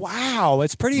 wow,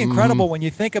 it's pretty incredible when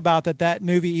you think about that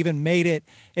movie even made it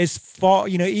as far,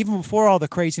 you know, even before all the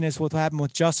craziness what happened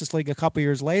with Justice League a couple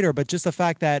years later. But just the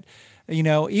fact that, you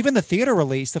know, even the theater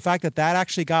release, the fact that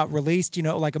actually got released, you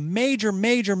know, like a major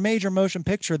motion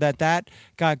picture that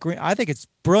got green, I think it's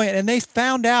brilliant. And they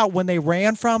found out when they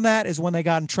ran from that is when they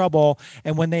got in trouble,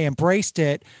 and when they embraced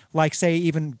it, like say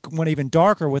even went even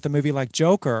darker with a movie like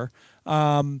Joker.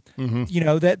 You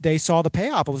know, that they saw the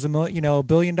payoff. It was $1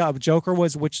 billion. Joker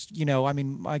was, which, you know, I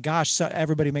mean, my gosh,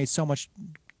 everybody made so much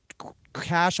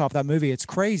cash off that movie. It's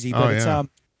crazy, but it's,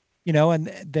 you know, and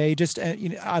they just, you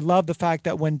know, I love the fact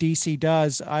that when DC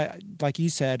does, like you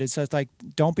said, it says like,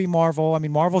 don't be Marvel. I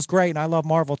mean, Marvel's great and I love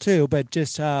Marvel too, but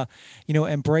just, you know,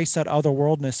 embrace that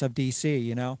otherworldness of DC,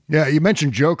 you know? Yeah. You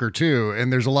mentioned Joker too.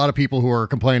 And there's a lot of people who are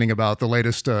complaining about the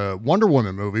latest Wonder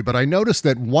Woman movie, but I noticed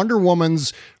that Wonder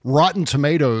Woman's Rotten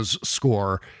Tomatoes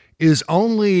score is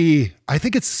only, I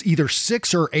think it's either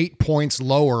 6 or 8 points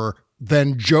lower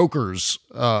than Joker's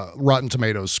Rotten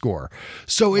Tomatoes score.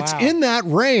 So it's in that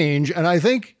range, and I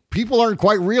think people aren't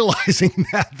quite realizing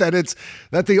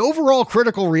that the overall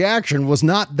critical reaction was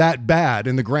not that bad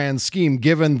in the grand scheme,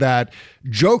 given that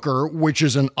Joker, which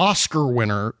is an Oscar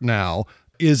winner now,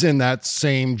 is in that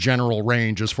same general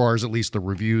range as far as at least the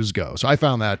reviews go. So I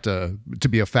found that to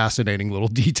be a fascinating little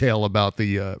detail about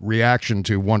the reaction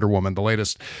to Wonder Woman, the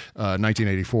latest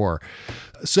 1984.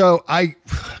 So I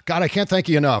can't thank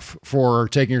you enough for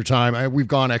taking your time. We've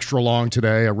gone extra long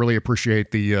today. I really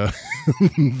appreciate the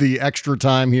the extra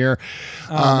time here.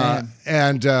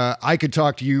 And I could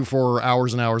talk to you for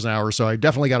hours and hours and hours. So I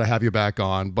definitely got to have you back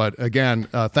on. But again,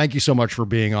 thank you so much for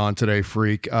being on today,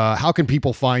 Freak. How can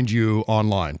people find you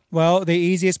online? Well, the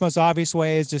easiest, most obvious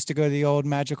way is just to go to the old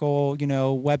magical, you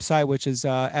know, website, which is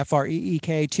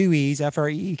FREEK, 2 E's,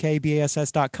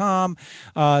 FREEKBASS.com.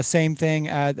 Same thing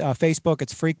at Facebook.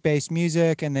 It's Freekbass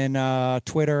Music, and then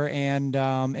Twitter and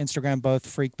Instagram, both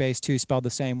Freekbass 2, spelled the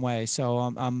same way. So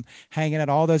I'm hanging at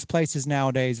all those places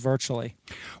nowadays virtually.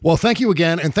 Well, thank you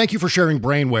again, and thank you for sharing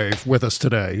Brainwave with us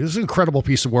today. This is an incredible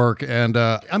piece of work, and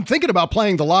I'm thinking about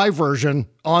playing the live version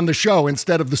on the show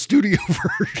instead of the studio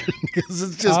version, because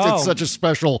it's such a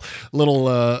special little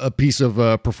a piece of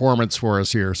performance for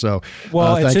us here. So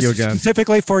thank you again.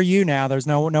 Specifically for you now. There's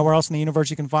nowhere else in the universe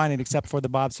you can find it except for the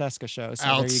Bob Seska show. So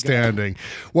outstanding.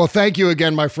 Well, thank you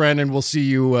again, my friend, and we'll see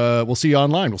you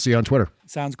online. We'll see you on Twitter.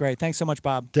 Sounds great. Thanks so much,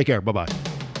 Bob. Take care. Bye-bye.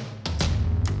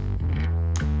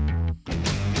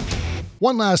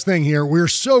 One last thing here. We're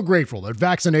so grateful that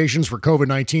vaccinations for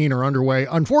COVID-19 are underway.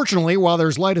 Unfortunately, while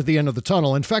there's light at the end of the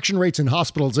tunnel, infection rates and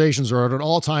hospitalizations are at an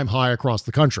all-time high across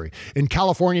the country. In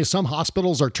California, some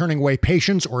hospitals are turning away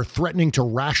patients or threatening to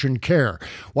ration care.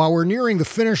 While we're nearing the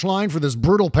finish line for this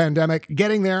brutal pandemic,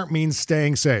 getting there means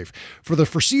staying safe. For the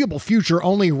foreseeable future,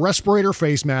 only respirator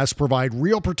face masks provide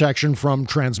real protection from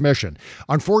transmission.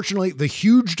 Unfortunately, the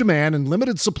huge demand and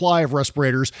limited supply of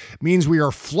respirators means we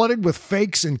are flooded with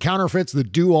fakes and counterfeits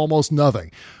that do almost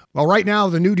nothing. Well, right now,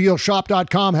 the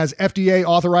NewDealShop.com has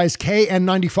FDA-authorized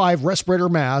KN95 respirator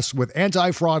masks with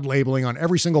anti-fraud labeling on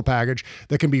every single package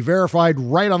that can be verified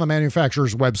right on the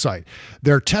manufacturer's website.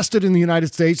 They're tested in the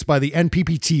United States by the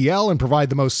NPPTL and provide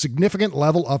the most significant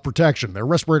level of protection. Their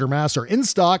respirator masks are in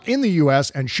stock in the U.S.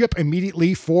 and ship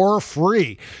immediately for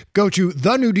free. Go to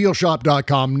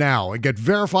TheNewDealShop.com now and get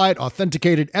verified,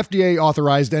 authenticated,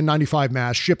 FDA-authorized N95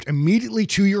 masks shipped immediately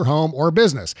to your home or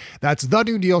business. That's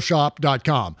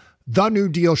TheNewDealShop.com.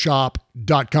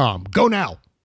 TheNewDealShop.com. Go now.